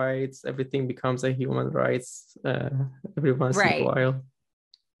human rights. Everything becomes a human rights every once in a while.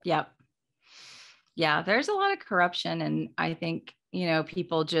 Yep. Yeah, there's a lot of corruption. And I think,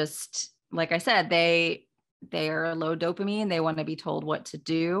 people just, like I said, they are low dopamine. They want to be told what to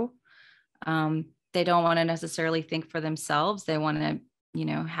do. They don't want to necessarily think for themselves. They want to,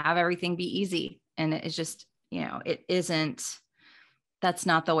 have everything be easy. And it's just, it isn't, that's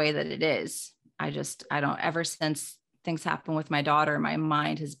not the way that it is. I don't, ever since things happened with my daughter, my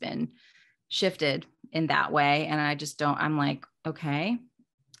mind has been shifted in that way. And I just don't, I'm like, okay,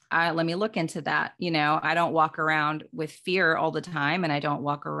 let me look into that. I don't walk around with fear all the time, and I don't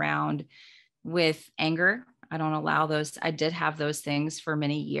walk around with anger. I don't allow those. I did have those things for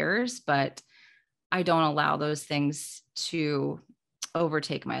many years, but I don't allow those things to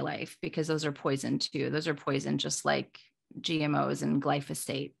overtake my life, because those are poison too. Those are poison, just like GMOs and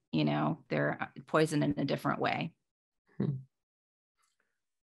glyphosate, they're poison in a different way.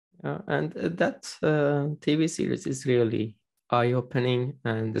 And that TV series is really eye-opening,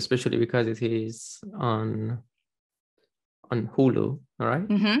 and especially because it is on Hulu, all right?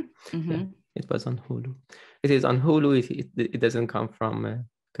 Mm-hmm. Mm-hmm. Yeah, it was on Hulu. It is on Hulu. It doesn't come from a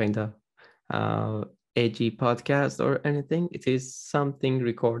kind of edgy podcast or anything. It is something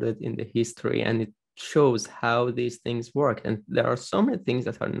recorded in the history, and it shows how these things work. And there are so many things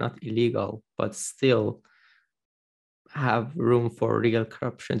that are not illegal, but still have room for real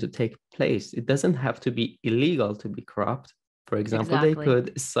corruption to take place. It doesn't have to be illegal to be corrupt. For example, They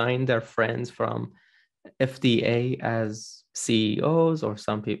could assign their friends from FDA as CEOs, or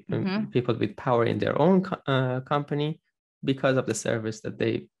some people, mm-hmm. people with power in their own company, because of the service that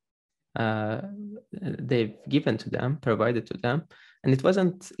they've given to them, provided to them, and it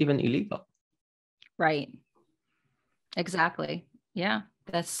wasn't even illegal. Right. Exactly. Yeah.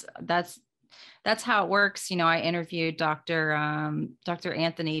 That's how it works. I interviewed Dr.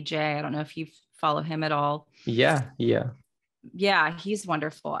 Anthony J. I don't know if you follow him at all. Yeah. Yeah, he's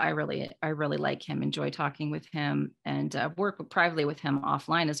wonderful. I really like him, enjoy talking with him, and work privately with him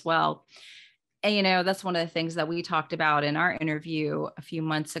offline as well. And, that's one of the things that we talked about in our interview a few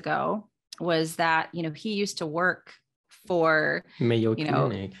months ago, was that, he used to work for Mayo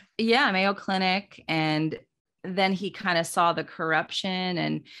Clinic. Yeah, Mayo Clinic. And then he kind of saw the corruption,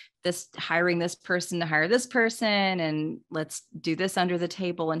 and this hiring this person to hire this person, and let's do this under the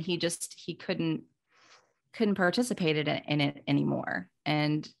table. And he couldn't participate in it anymore.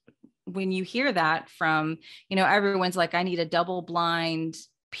 And when you hear that from, everyone's like, I need a double-blind,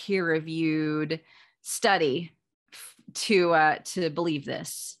 peer-reviewed study to believe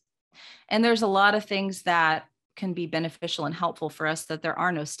this. And there's a lot of things that can be beneficial and helpful for us that there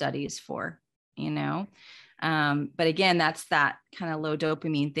are no studies for, but again, that's that kind of low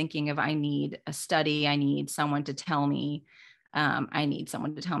dopamine thinking of, I need a study, I need someone to tell me, I need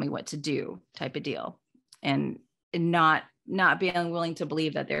someone to tell me what to do, type of deal. And not being willing to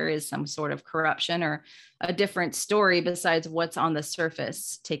believe that there is some sort of corruption or a different story besides what's on the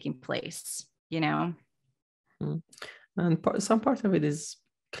surface taking place, And some part of it is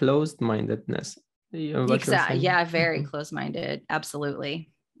closed-mindedness. Exactly. Yeah, very close-minded.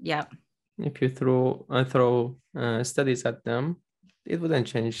 Absolutely. Yep. If you throw studies at them, it wouldn't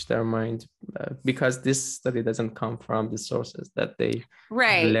change their mind, because this study doesn't come from the sources that they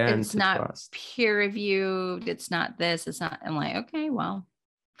learn it's to not trust. peer-reviewed. It's not this. It's not. I'm like, okay, well,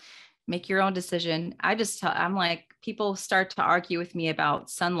 make your own decision. I'm like, people start to argue with me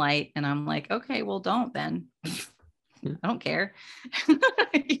about sunlight, and I'm like, okay, well, don't then. I don't care.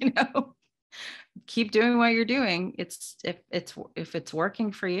 Keep doing what you're doing. If it's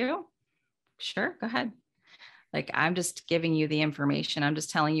working for you, sure, go ahead. Like, I'm just giving you the information. I'm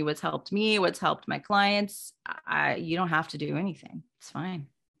just telling you what's helped me, what's helped my clients. You don't have to do anything. It's fine.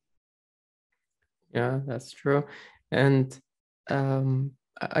 Yeah, that's true. And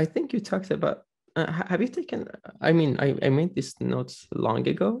I think you talked about, have you taken, I made this notes long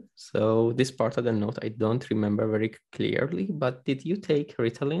ago, so this part of the note I don't remember very clearly, but did you take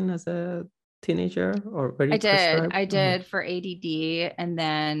Ritalin as a teenager, or very prescribed? I did for ADD, and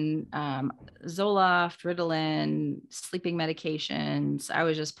then Zoloft, Ritalin, sleeping medications. I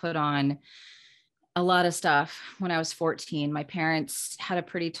was just put on a lot of stuff when I was 14. My parents had a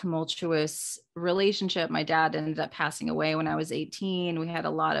pretty tumultuous relationship. My dad ended up passing away when I was 18. We had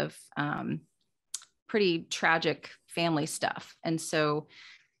a lot of pretty tragic family stuff. And so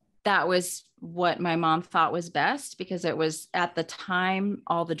that was what my mom thought was best, because it was, at the time,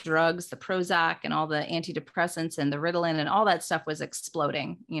 all the drugs, the Prozac and all the antidepressants and the Ritalin and all that stuff was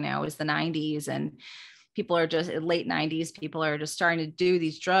exploding. It was the 90s, and people are just, late 90s, people are just starting to do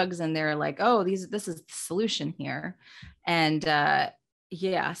these drugs, and they're like, oh, this is the solution here. And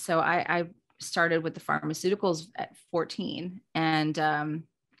so I started with the pharmaceuticals at 14, and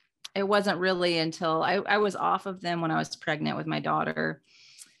it wasn't really until I was off of them when I was pregnant with my daughter.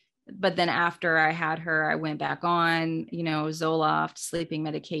 But then after I had her, I went back on, Zoloft, sleeping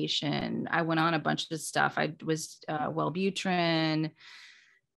medication. I went on a bunch of stuff. I was Wellbutrin,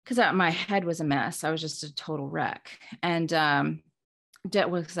 because my head was a mess. I was just a total wreck. And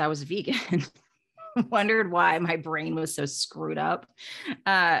that was because I was vegan. Wondered why my brain was so screwed up.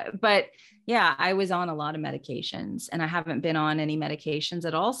 But yeah, I was on a lot of medications, and I haven't been on any medications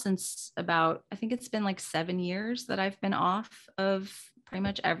at all since about, I think it's been like 7 years that I've been off of pretty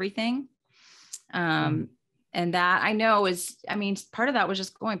much everything. And that I know part of that was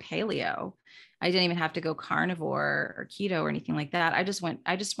just going paleo. I didn't even have to go carnivore or keto or anything like that. I just went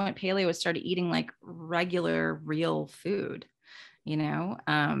paleo and started eating like regular, real food,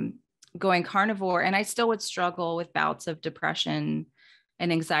 going carnivore. And I still would struggle with bouts of depression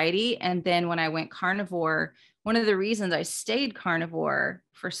and anxiety. And then when I went carnivore, one of the reasons I stayed carnivore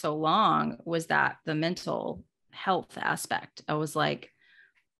for so long was that the mental health aspect. I was like,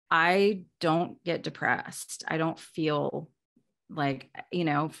 I don't get depressed. I don't feel like,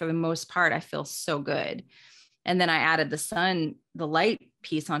 for the most part, I feel so good. And then I added the light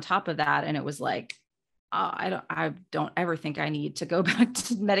piece on top of that. And it was like, I don't ever think I need to go back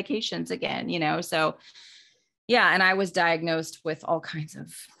to medications again, So yeah. And I was diagnosed with all kinds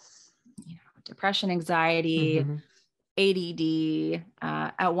of, depression, anxiety, ADD.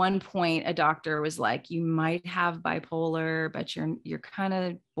 At one point, a doctor was like, you might have bipolar, but you're kind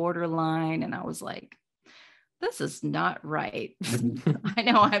of borderline. And I was like, this is not right. I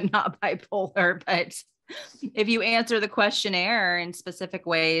know I'm not bipolar, but if you answer the questionnaire in specific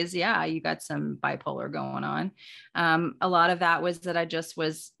ways, yeah, you got some bipolar going on. A lot of that was that I just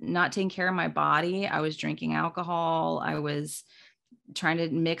was not taking care of my body. I was drinking alcohol. I was trying to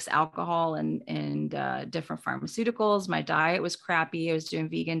mix alcohol and different pharmaceuticals. My diet was crappy. I was doing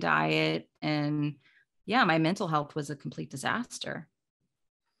vegan diet. And yeah, my mental health was a complete disaster.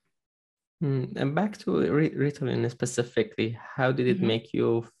 And back to Ritalin specifically, how did it make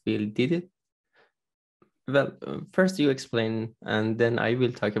you feel? Did it? Well, first you explain, and then I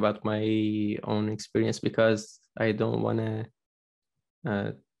will talk about my own experience, because I don't want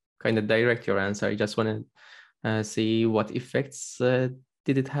to kind of direct your answer. I just want to see what effects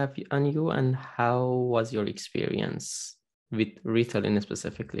did it have on you, and how was your experience with Ritalin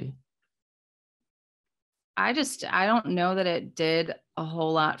specifically? I don't know that it did a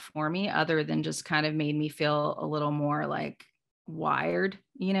whole lot for me, other than just kind of made me feel a little more like wired,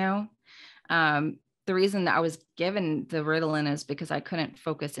 The reason that I was given the Ritalin is because I couldn't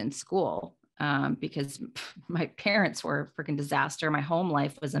focus in school, because my parents were a freaking disaster. My home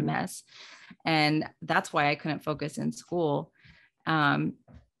life was a mess. And that's why I couldn't focus in school.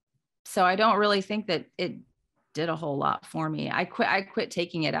 So I don't really think that it did a whole lot for me. I quit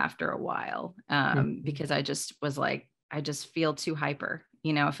taking it after a while, because I just was like, I just feel too hyper.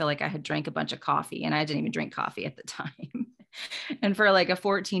 I feel like I had drank a bunch of coffee, and I didn't even drink coffee at the time. And for like a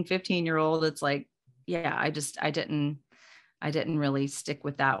 14, 15-year-old, it's like, yeah, I didn't really stick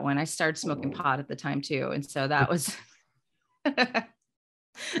with that one. I started smoking pot at the time too. And so that was, that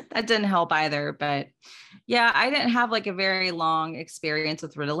didn't help either. But yeah, I didn't have like a very long experience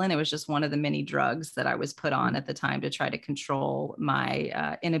with Ritalin. It was just one of the many drugs that I was put on at the time to try to control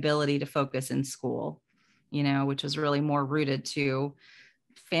my inability to focus in school, which was really more rooted to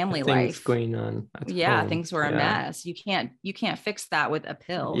family life going on at home. Things were a mess. You can't fix that with a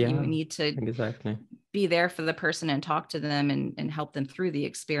pill. You need to exactly be there for the person and talk to them and help them through the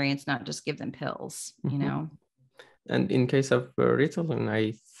experience, not just give them pills, And in case of Ritalin,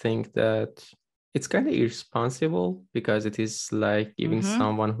 I think that it's kind of irresponsible, because it is like giving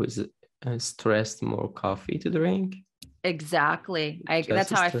someone who is stressed more coffee to drink. Exactly.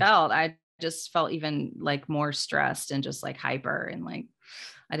 That's how I felt. I just felt even like more stressed and just like hyper, and like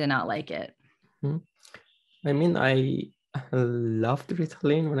I did not like it. I mean, I loved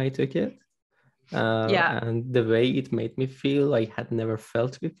Ritalin when I took it. And the way it made me feel, I had never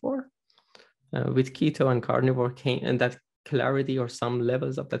felt before. With keto and carnivore came, and that clarity, or some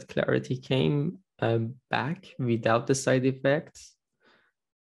levels of that clarity, came back without the side effects.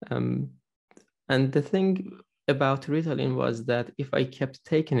 And the thing about Ritalin was that if I kept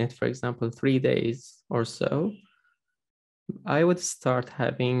taking it, for example, 3 days or so, I would start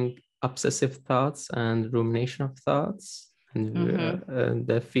having obsessive thoughts and rumination of thoughts, and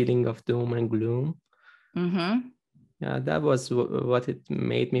the feeling of doom and gloom. Yeah, that was what it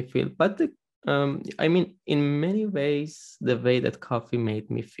made me feel. But I mean, in many ways, the way that coffee made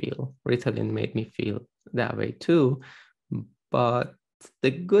me feel, Ritalin made me feel that way too. But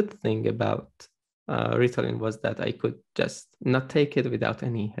the good thing about Ritalin was that I could just not take it without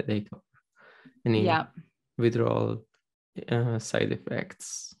any headache or any withdrawal side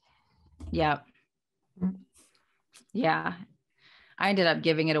effects. Yeah. Yeah. I ended up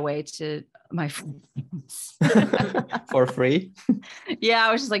giving it away to my friends. For free? Yeah,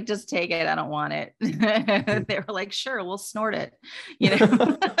 I was just like, just take it. I don't want it. They were like, sure, we'll snort it. You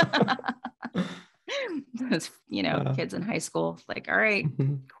know, kids in high school, like, all right,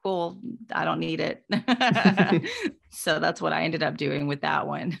 cool. I don't need it. So that's what I ended up doing with that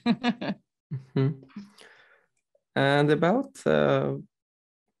one. And about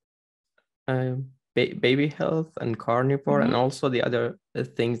baby health and carnivore, and also the other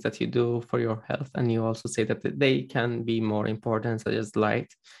things that you do for your health, and you also say that they can be more important, such as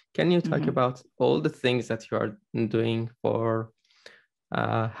light. Can you talk about all the things that you are doing for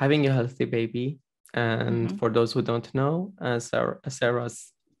having a healthy baby? And for those who don't know,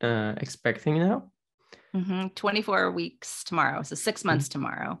 Sarah's expecting now. 24 weeks tomorrow, so 6 months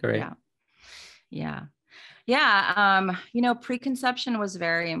tomorrow. Great. Yeah. Preconception was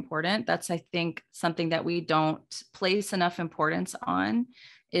very important. That's, I think, something that we don't place enough importance on,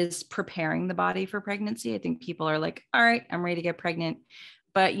 is preparing the body for pregnancy. I think people are like, all right, I'm ready to get pregnant.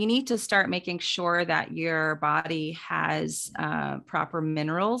 But you need to start making sure that your body has proper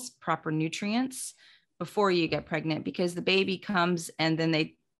minerals, proper nutrients before you get pregnant, because the baby comes and then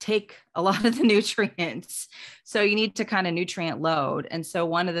they take a lot of the nutrients. So you need to kind of nutrient load. And so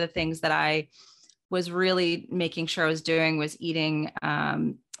one of the things that I was really making sure I was doing was eating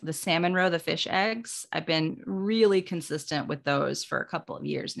the salmon roe, the fish eggs. I've been really consistent with those for a couple of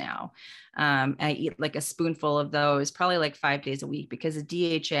years now. I eat like a spoonful of those, probably like 5 days a week, because the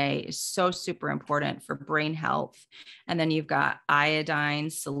DHA is so super important for brain health. And then you've got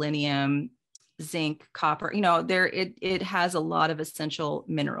iodine, selenium, zinc, copper, it has a lot of essential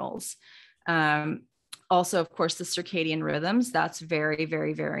minerals. Also, of course, the circadian rhythms, that's very,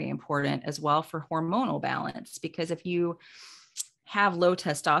 very, very important as well for hormonal balance, because if you have low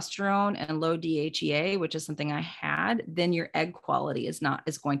testosterone and low DHEA, which is something I had, then your egg quality is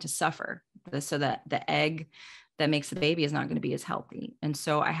going to suffer. So that the egg that makes the baby is not going to be as healthy. And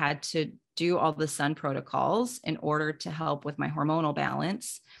so I had to do all the sun protocols in order to help with my hormonal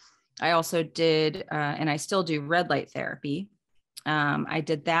balance. I also did, and I still do, red light therapy. I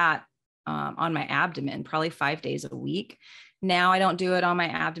did that on my abdomen, probably 5 days a week. Now I don't do it on my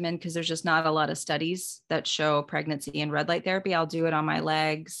abdomen because there's just not a lot of studies that show pregnancy in red light therapy. I'll do it on my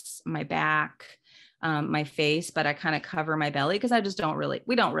legs, my back, my face, but I kind of cover my belly because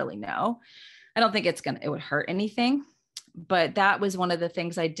we don't really know. I don't think it would hurt anything, but that was one of the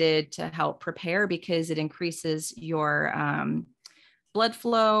things I did to help prepare, because it increases your blood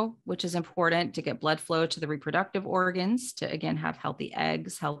flow, which is important to get blood flow to the reproductive organs, to again have healthy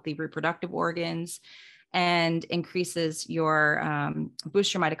eggs, healthy reproductive organs, and increases boost your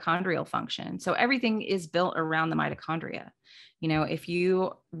mitochondrial function. So everything is built around the mitochondria. If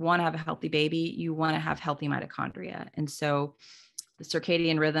you want to have a healthy baby, you want to have healthy mitochondria. And so the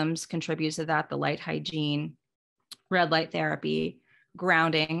circadian rhythms contribute to that, the light hygiene, red light therapy,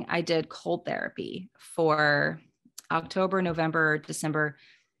 grounding. I did cold therapy for October, November, December,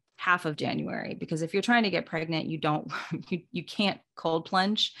 half of January, because if you're trying to get pregnant, you can't cold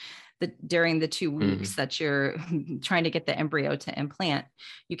plunge during the 2 weeks that you're trying to get the embryo to implant.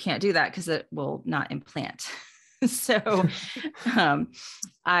 You can't do that because it will not implant. So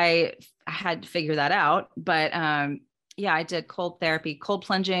I had to figure that out. But I did cold therapy, cold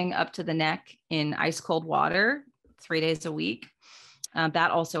plunging up to the neck in ice cold water 3 days a week. That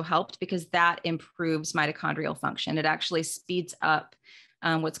also helped because that improves mitochondrial function. It actually speeds up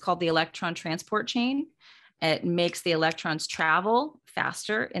what's called the electron transport chain. It makes the electrons travel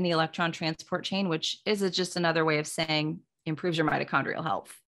faster in the electron transport chain, which is just another way of saying improves your mitochondrial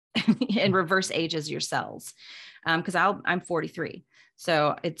health and reverse ages your cells. Because I'm 43.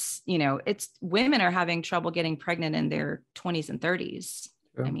 So it's women are having trouble getting pregnant in their 20s and 30s.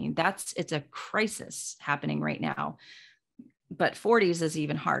 Yeah. I mean, it's a crisis happening right now. But 40s is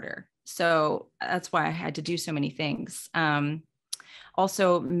even harder. So that's why I had to do so many things.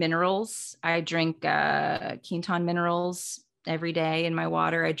 Also minerals. I drink Quinton minerals every day in my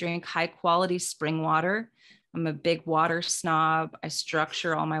water. I drink high quality spring water. I'm a big water snob. I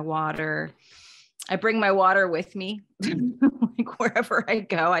structure all my water. I bring my water with me like wherever I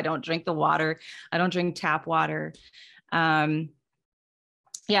go. I don't drink the water. I don't drink tap water. I've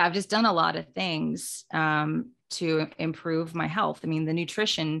just done a lot of things to improve my health. I mean, the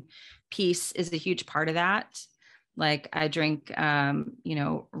nutrition piece is a huge part of that. Like I drink,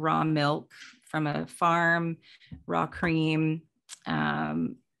 raw milk from a farm, raw cream,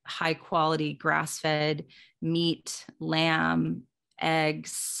 high quality grass-fed meat, lamb,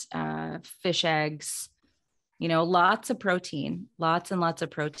 eggs, fish eggs, lots of protein, lots and lots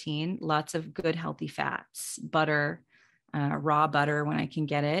of protein, lots of good, healthy fats, butter, raw butter when I can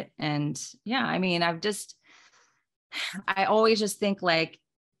get it. And yeah, I mean, I always just think like,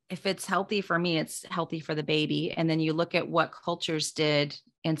 if it's healthy for me, it's healthy for the baby. And then you look at what cultures did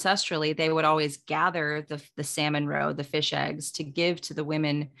ancestrally, they would always gather the salmon roe, the fish eggs, to give to the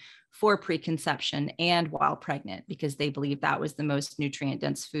women for preconception and while pregnant, because they believed that was the most nutrient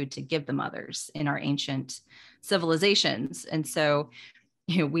dense food to give the mothers in our ancient civilizations. And so,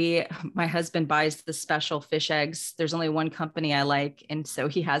 my husband buys the special fish eggs. There's only one company I like. And so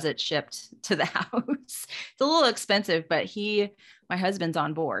he has it shipped to the house. It's a little expensive, but my husband's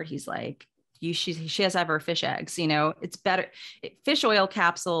on board. He's like, she has to have her fish eggs, it's better. Fish oil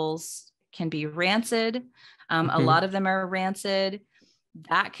capsules can be rancid. A lot of them are rancid.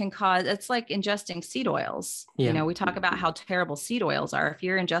 That can cause, it's like ingesting seed oils. Yeah. We talk about how terrible seed oils are. If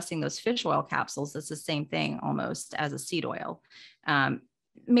you're ingesting those fish oil capsules, it's the same thing almost as a seed oil.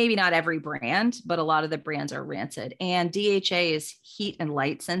 Maybe not every brand, but a lot of the brands are rancid, and DHA is heat and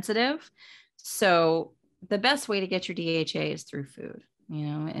light sensitive. So the best way to get your DHA is through food,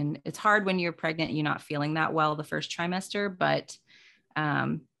 and it's hard when you're pregnant, you're not feeling that well the first trimester, but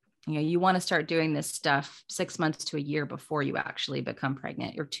you want to start doing this stuff 6 months to a year before you actually become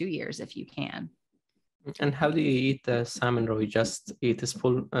pregnant, or 2 years if you can. And how do you eat the salmon roe? You just eat a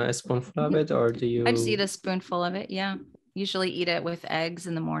spoonful of it, or do you? I just eat a spoonful of it. Yeah. Usually eat it with eggs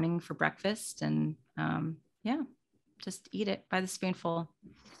in the morning for breakfast, and just eat it by the spoonful.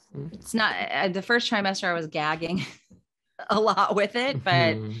 It's not the first trimester I was gagging a lot with it,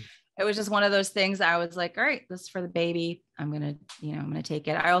 but it was just one of those things. I was like, all right, this is for the baby. I'm going to take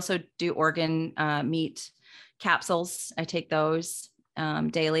it. I also do organ meat capsules. I take those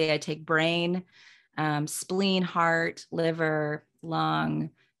daily. I take brain, spleen, heart, liver, lung,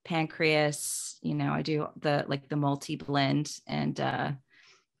 pancreas. I do the multi blend and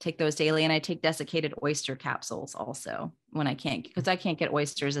take those daily. And I take desiccated oyster capsules also when I can't, because I can't get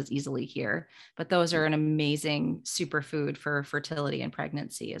oysters as easily here, but those are an amazing superfood for fertility and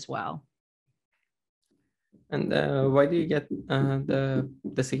pregnancy as well. And why do you get the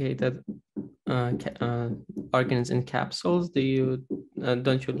desiccated organs in capsules? Do you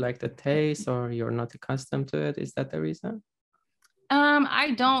don't you like the taste, or you're not accustomed to it? Is that the reason?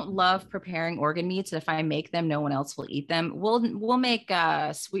 I don't love preparing organ meats. If I make them, no one else will eat them. We'll make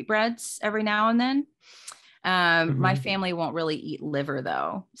sweetbreads every now and then. My family won't really eat liver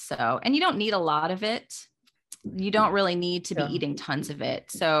though. So, and you don't need a lot of it. You don't really need to be eating tons of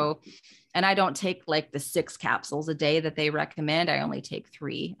it. So, and I don't take like the 6 capsules a day that they recommend. I only take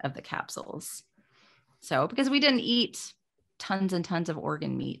 3 of the capsules. So, because we didn't eat tons and tons of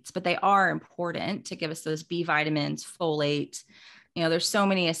organ meats, but they are important to give us those B vitamins, folate. There's so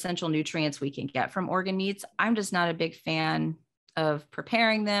many essential nutrients we can get from organ meats. I'm just not a big fan of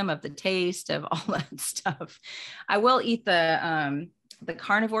preparing them, of the taste, of all that stuff. I will eat the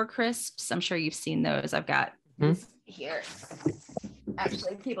carnivore crisps. I'm sure you've seen those. I've got here.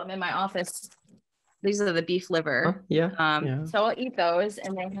 Actually, keep them in my office. These are the beef liver. So I'll eat those,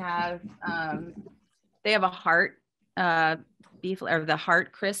 and they have a heart beef, or the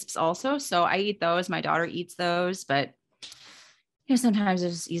heart crisps also. So I eat those. My daughter eats those, but sometimes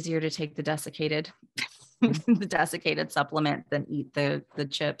it's easier to take the desiccated supplement than eat the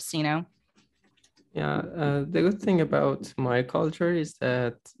chips, Yeah, the good thing about my culture is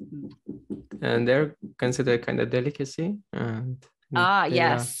that they're considered kind of delicacy, and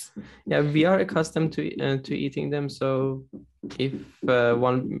yes, we are accustomed to eating them. So if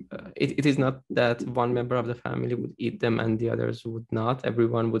it is not that one member of the family would eat them and the others would not,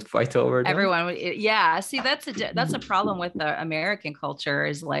 everyone would fight over them. Everyone would, see, that's a problem with the American culture,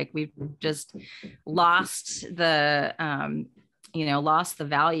 is like we've just lost the lost the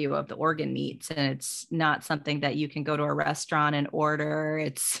value of the organ meats, and it's not something that you can go to a restaurant and order.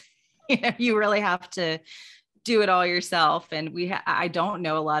 It's you really have to do it all yourself. And I don't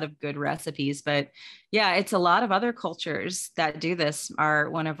know a lot of good recipes, but it's a lot of other cultures that do this.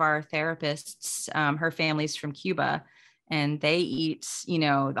 One of our therapists, her family's from Cuba, and they eat,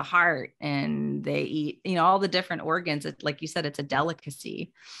 the heart, and they eat, all the different organs. Like you said, it's a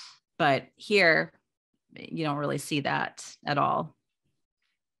delicacy, but here you don't really see that at all.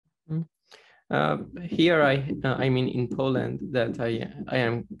 Here, I mean, in Poland, that I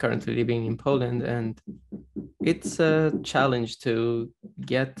am currently living in Poland, and it's a challenge to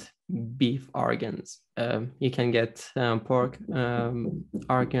get beef organs you can get pork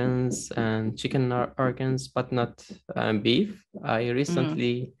organs and chicken organs, but not beef. I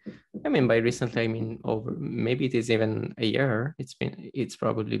recently, I mean, by recently, I mean over, maybe it is even a year. It's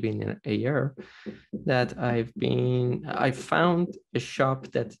probably been a year that I found a shop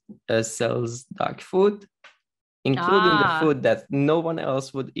that sells dog food, including the food that no one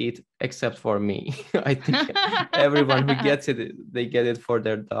else would eat except for me. I think everyone who gets it, they get it for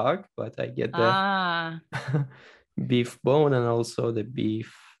their dog, but I get the beef bone and also the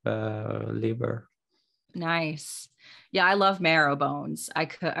beef liver. Nice. Yeah, I love marrow bones.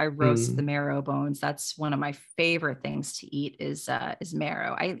 I roast the marrow bones. That's one of my favorite things to eat is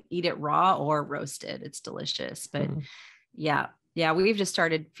marrow. I eat it raw or roasted. It's delicious. But yeah, we've just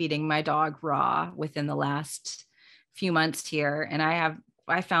started feeding my dog raw within the last few months here. And I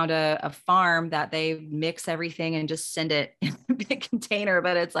found a farm that they mix everything and just send it in a big container,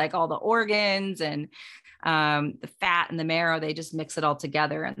 but it's like all the organs and the fat and the marrow, they just mix it all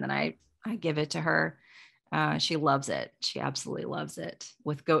together. And then I give it to her. She loves it. She absolutely loves it.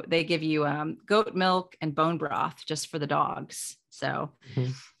 With goat, they give you goat milk and bone broth just for the dogs. So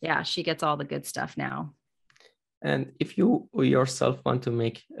yeah, she gets all the good stuff now. And if you yourself want to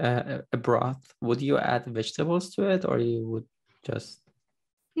make a broth, would you add vegetables to it, or you would just?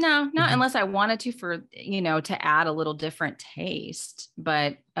 No, not unless I wanted to to add a little different taste.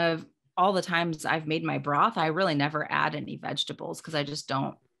 But of all the times I've made my broth, I really never add any vegetables because I just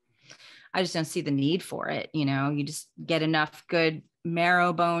don't see the need for it. You just get enough good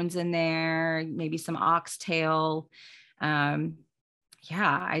marrow bones in there, maybe some oxtail.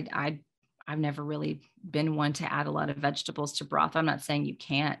 I've never really been one to add a lot of vegetables to broth. I'm not saying you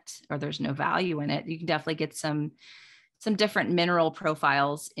can't, or there's no value in it. You can definitely get some different mineral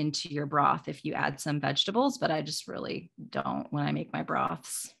profiles into your broth if you add some vegetables, but I just really don't when I make my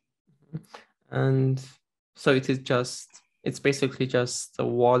broths. And so it's basically just the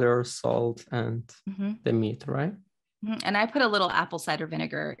water, salt, and the meat, right? And I put a little apple cider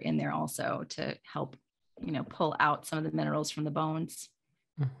vinegar in there also to help, pull out some of the minerals from the bones.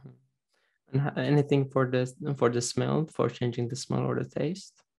 And anything for the smell, for changing the smell or the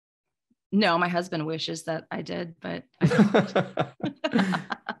taste? No, my husband wishes that I did, but I don't.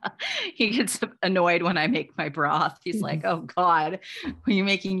 He gets annoyed when I make my broth. He's like, "Oh God, are you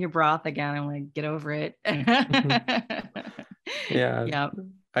making your broth again?" I'm like, "Get over it." Yeah.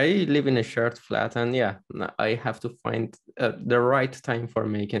 I live in a shared flat, and I have to find the right time for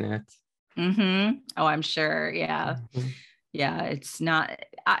making it. Oh, I'm sure. Yeah. Yeah, it's not,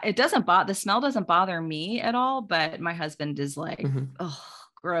 it doesn't the smell doesn't bother me at all, but my husband is like, oh,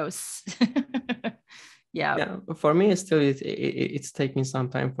 gross. Yeah. For me, it's taking some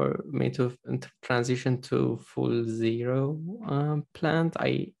time for me to transition to full zero plant.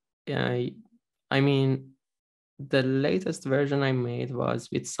 I mean, the latest version I made was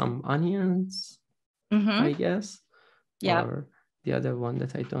with some onions, I guess. Yeah. Or the other one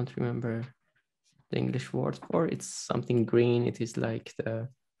that I don't remember the English word for. It's something green. It is like the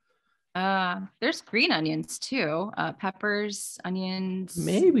there's green onions too, peppers, onions.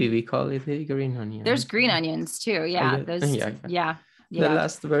 Maybe we call it a green onion. There's green onions too. Yeah. The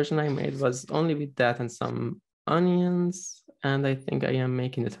last version I made was only with that and some onions, and I think I am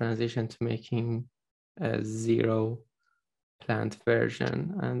making the transition to making a zero plant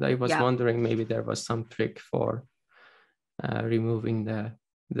version. And I was wondering maybe there was some trick for removing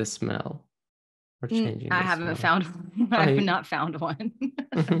the smell. I haven't found one. I have not found one.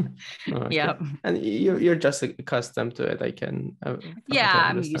 Okay. Yeah. And you're just accustomed to it. I can.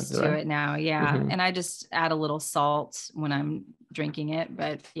 I'm used to it now. Yeah. And I just add a little salt when I'm drinking it.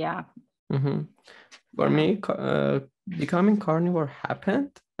 But yeah. For me, becoming carnivore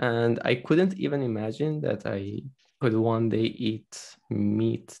happened, and I couldn't even imagine that I could one day eat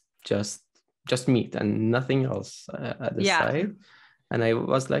meat, just meat and nothing else at the side. And I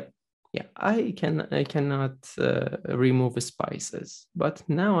was like, I cannot remove spices, but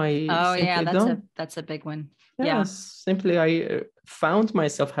now that's a big one. Simply I found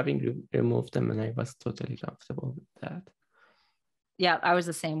myself having removed them, and I was totally comfortable with that. I was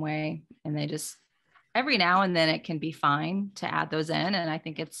the same way, and they just every now and then it can be fine to add those in, and I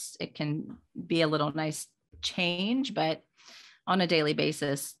think it can be a little nice change, but on a daily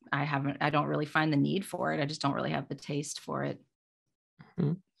basis I don't really find the need for it. I just don't really have the taste for it.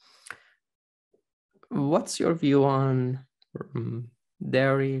 What's your view on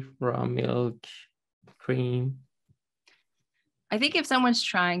dairy, raw milk, cream? I think if someone's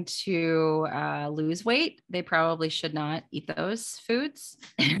trying to lose weight, they probably should not eat those foods.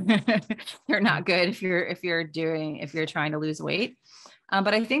 They're not good if you're trying to lose weight.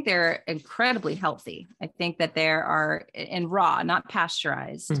 But I think they're incredibly healthy. I think that there are in raw, not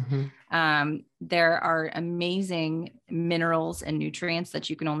pasteurized. There are amazing minerals and nutrients that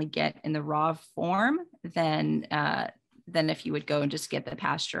you can only get in the raw form than if you would go and just get the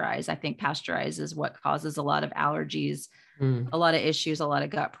pasteurized. I think pasteurized is what causes a lot of allergies, a lot of issues, a lot of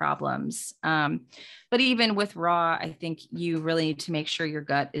gut problems. But even with raw, I think you really need to make sure your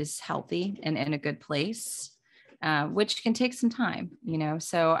gut is healthy and in a good place. Which can take some time,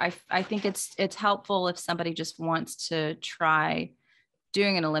 so I think it's helpful if somebody just wants to try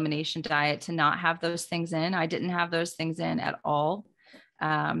doing an elimination diet to not have those things in. I didn't have those things in at all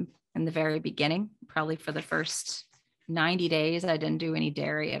in the very beginning. Probably for the first 90 days, I didn't do any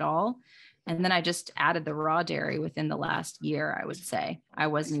dairy at all. And then I just added the raw dairy within the last year, I would say. I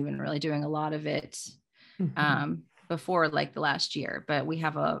wasn't even really doing a lot of it before like the last year, but we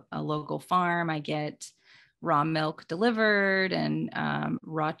have a local farm. I get raw milk delivered and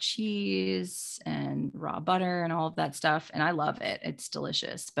raw cheese and raw butter and all of that stuff. And I love it. It's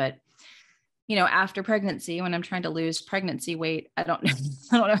delicious. But, after pregnancy, when I'm trying to lose pregnancy weight, I don't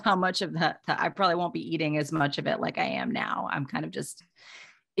know how much of that I probably won't be eating as much of it like I am now. I'm kind of just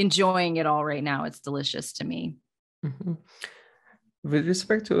enjoying it all right now. It's delicious to me. With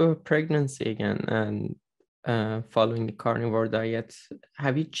respect to pregnancy again and following the carnivore diet,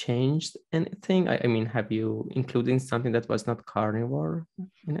 have you changed anything? I mean, have you included something that was not carnivore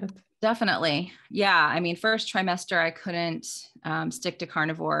in it? Definitely. Yeah. I mean, first trimester, I couldn't stick to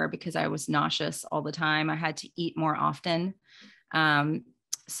carnivore because I was nauseous all the time. I had to eat more often.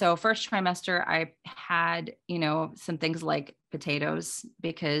 So first trimester, I had, some things like potatoes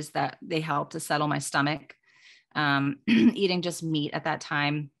because that they helped to settle my stomach. Eating just meat at that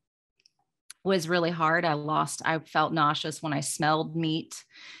time was really hard. I felt nauseous when I smelled meat.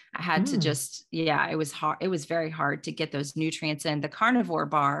 I had to just, it was hard. It was very hard to get those nutrients in. The carnivore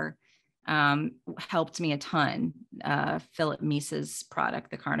bar helped me a ton. Philip Meese's product,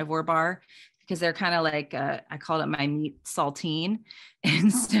 the carnivore bar, because they're kind of like, I called it my meat saltine.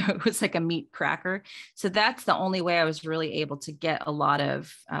 And so it was like a meat cracker. So that's the only way I was really able to get a lot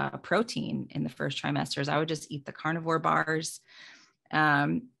of protein in the first trimesters. I would just eat the carnivore bars.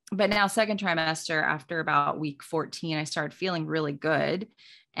 But now second trimester, after about week 14, I started feeling really good.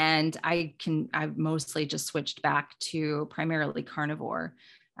 And I mostly just switched back to primarily carnivore.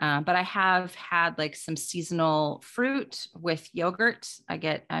 But I have had like some seasonal fruit with yogurt.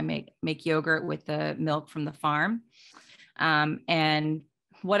 I make yogurt with the milk from the farm, and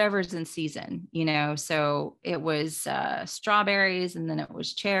whatever's in season, so it was strawberries, and then it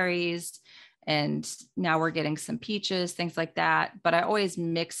was cherries, and now we're getting some peaches, things like that. But I always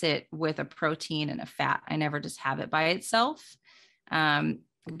mix it with a protein and a fat. I never just have it by itself.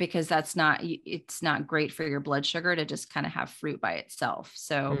 Because it's not great for your blood sugar to just kind of have fruit by itself.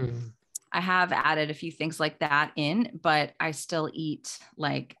 So I have added a few things like that in, but I still eat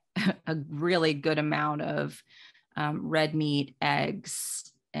like a really good amount of red meat,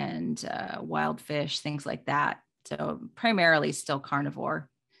 eggs, and wild fish, things like that. So primarily still carnivore.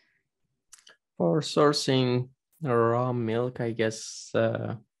 For sourcing raw milk, I guess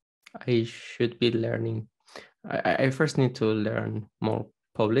I should be learning. I first need to learn more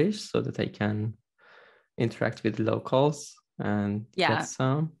Polish so that I can interact with locals and get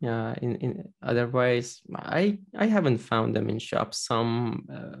some. Otherwise, I haven't found them in shops.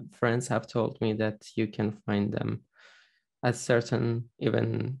 Some friends have told me that you can find them at certain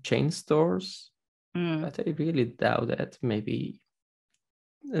even chain stores, but I really doubt it. Maybe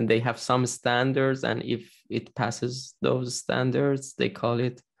they have some standards, and if it passes those standards, they call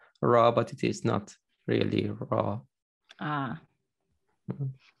it raw, but it is not really raw.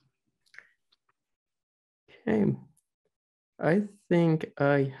 Okay, I think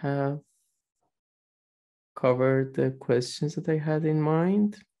I have covered the questions that I had in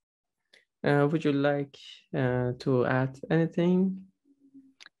mind. Would you like to add anything?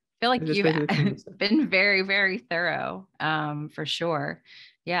 I feel like you've been very, very thorough, for sure.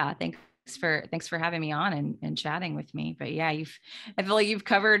 Yeah, thanks for having me on and chatting with me. But yeah, I feel like you've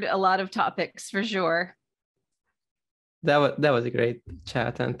covered a lot of topics for sure. That was a great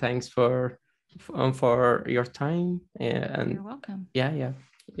chat, and thanks for your time. And you're welcome. Yeah,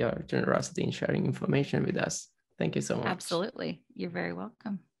 your generosity in sharing information with us. Thank you so much. Absolutely, you're very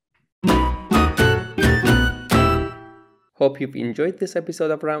welcome. Hope you've enjoyed this episode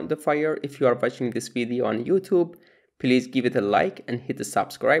of Around the Fire. If you are watching this video on YouTube, please give it a like and hit the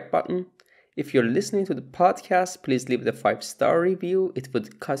subscribe button. If you're listening to the podcast, please leave the 5-star review. It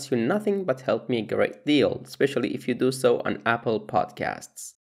would cost you nothing but help me a great deal, especially if you do so on Apple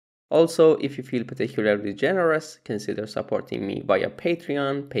Podcasts. Also, if you feel particularly generous, consider supporting me via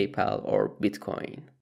Patreon, PayPal, or Bitcoin.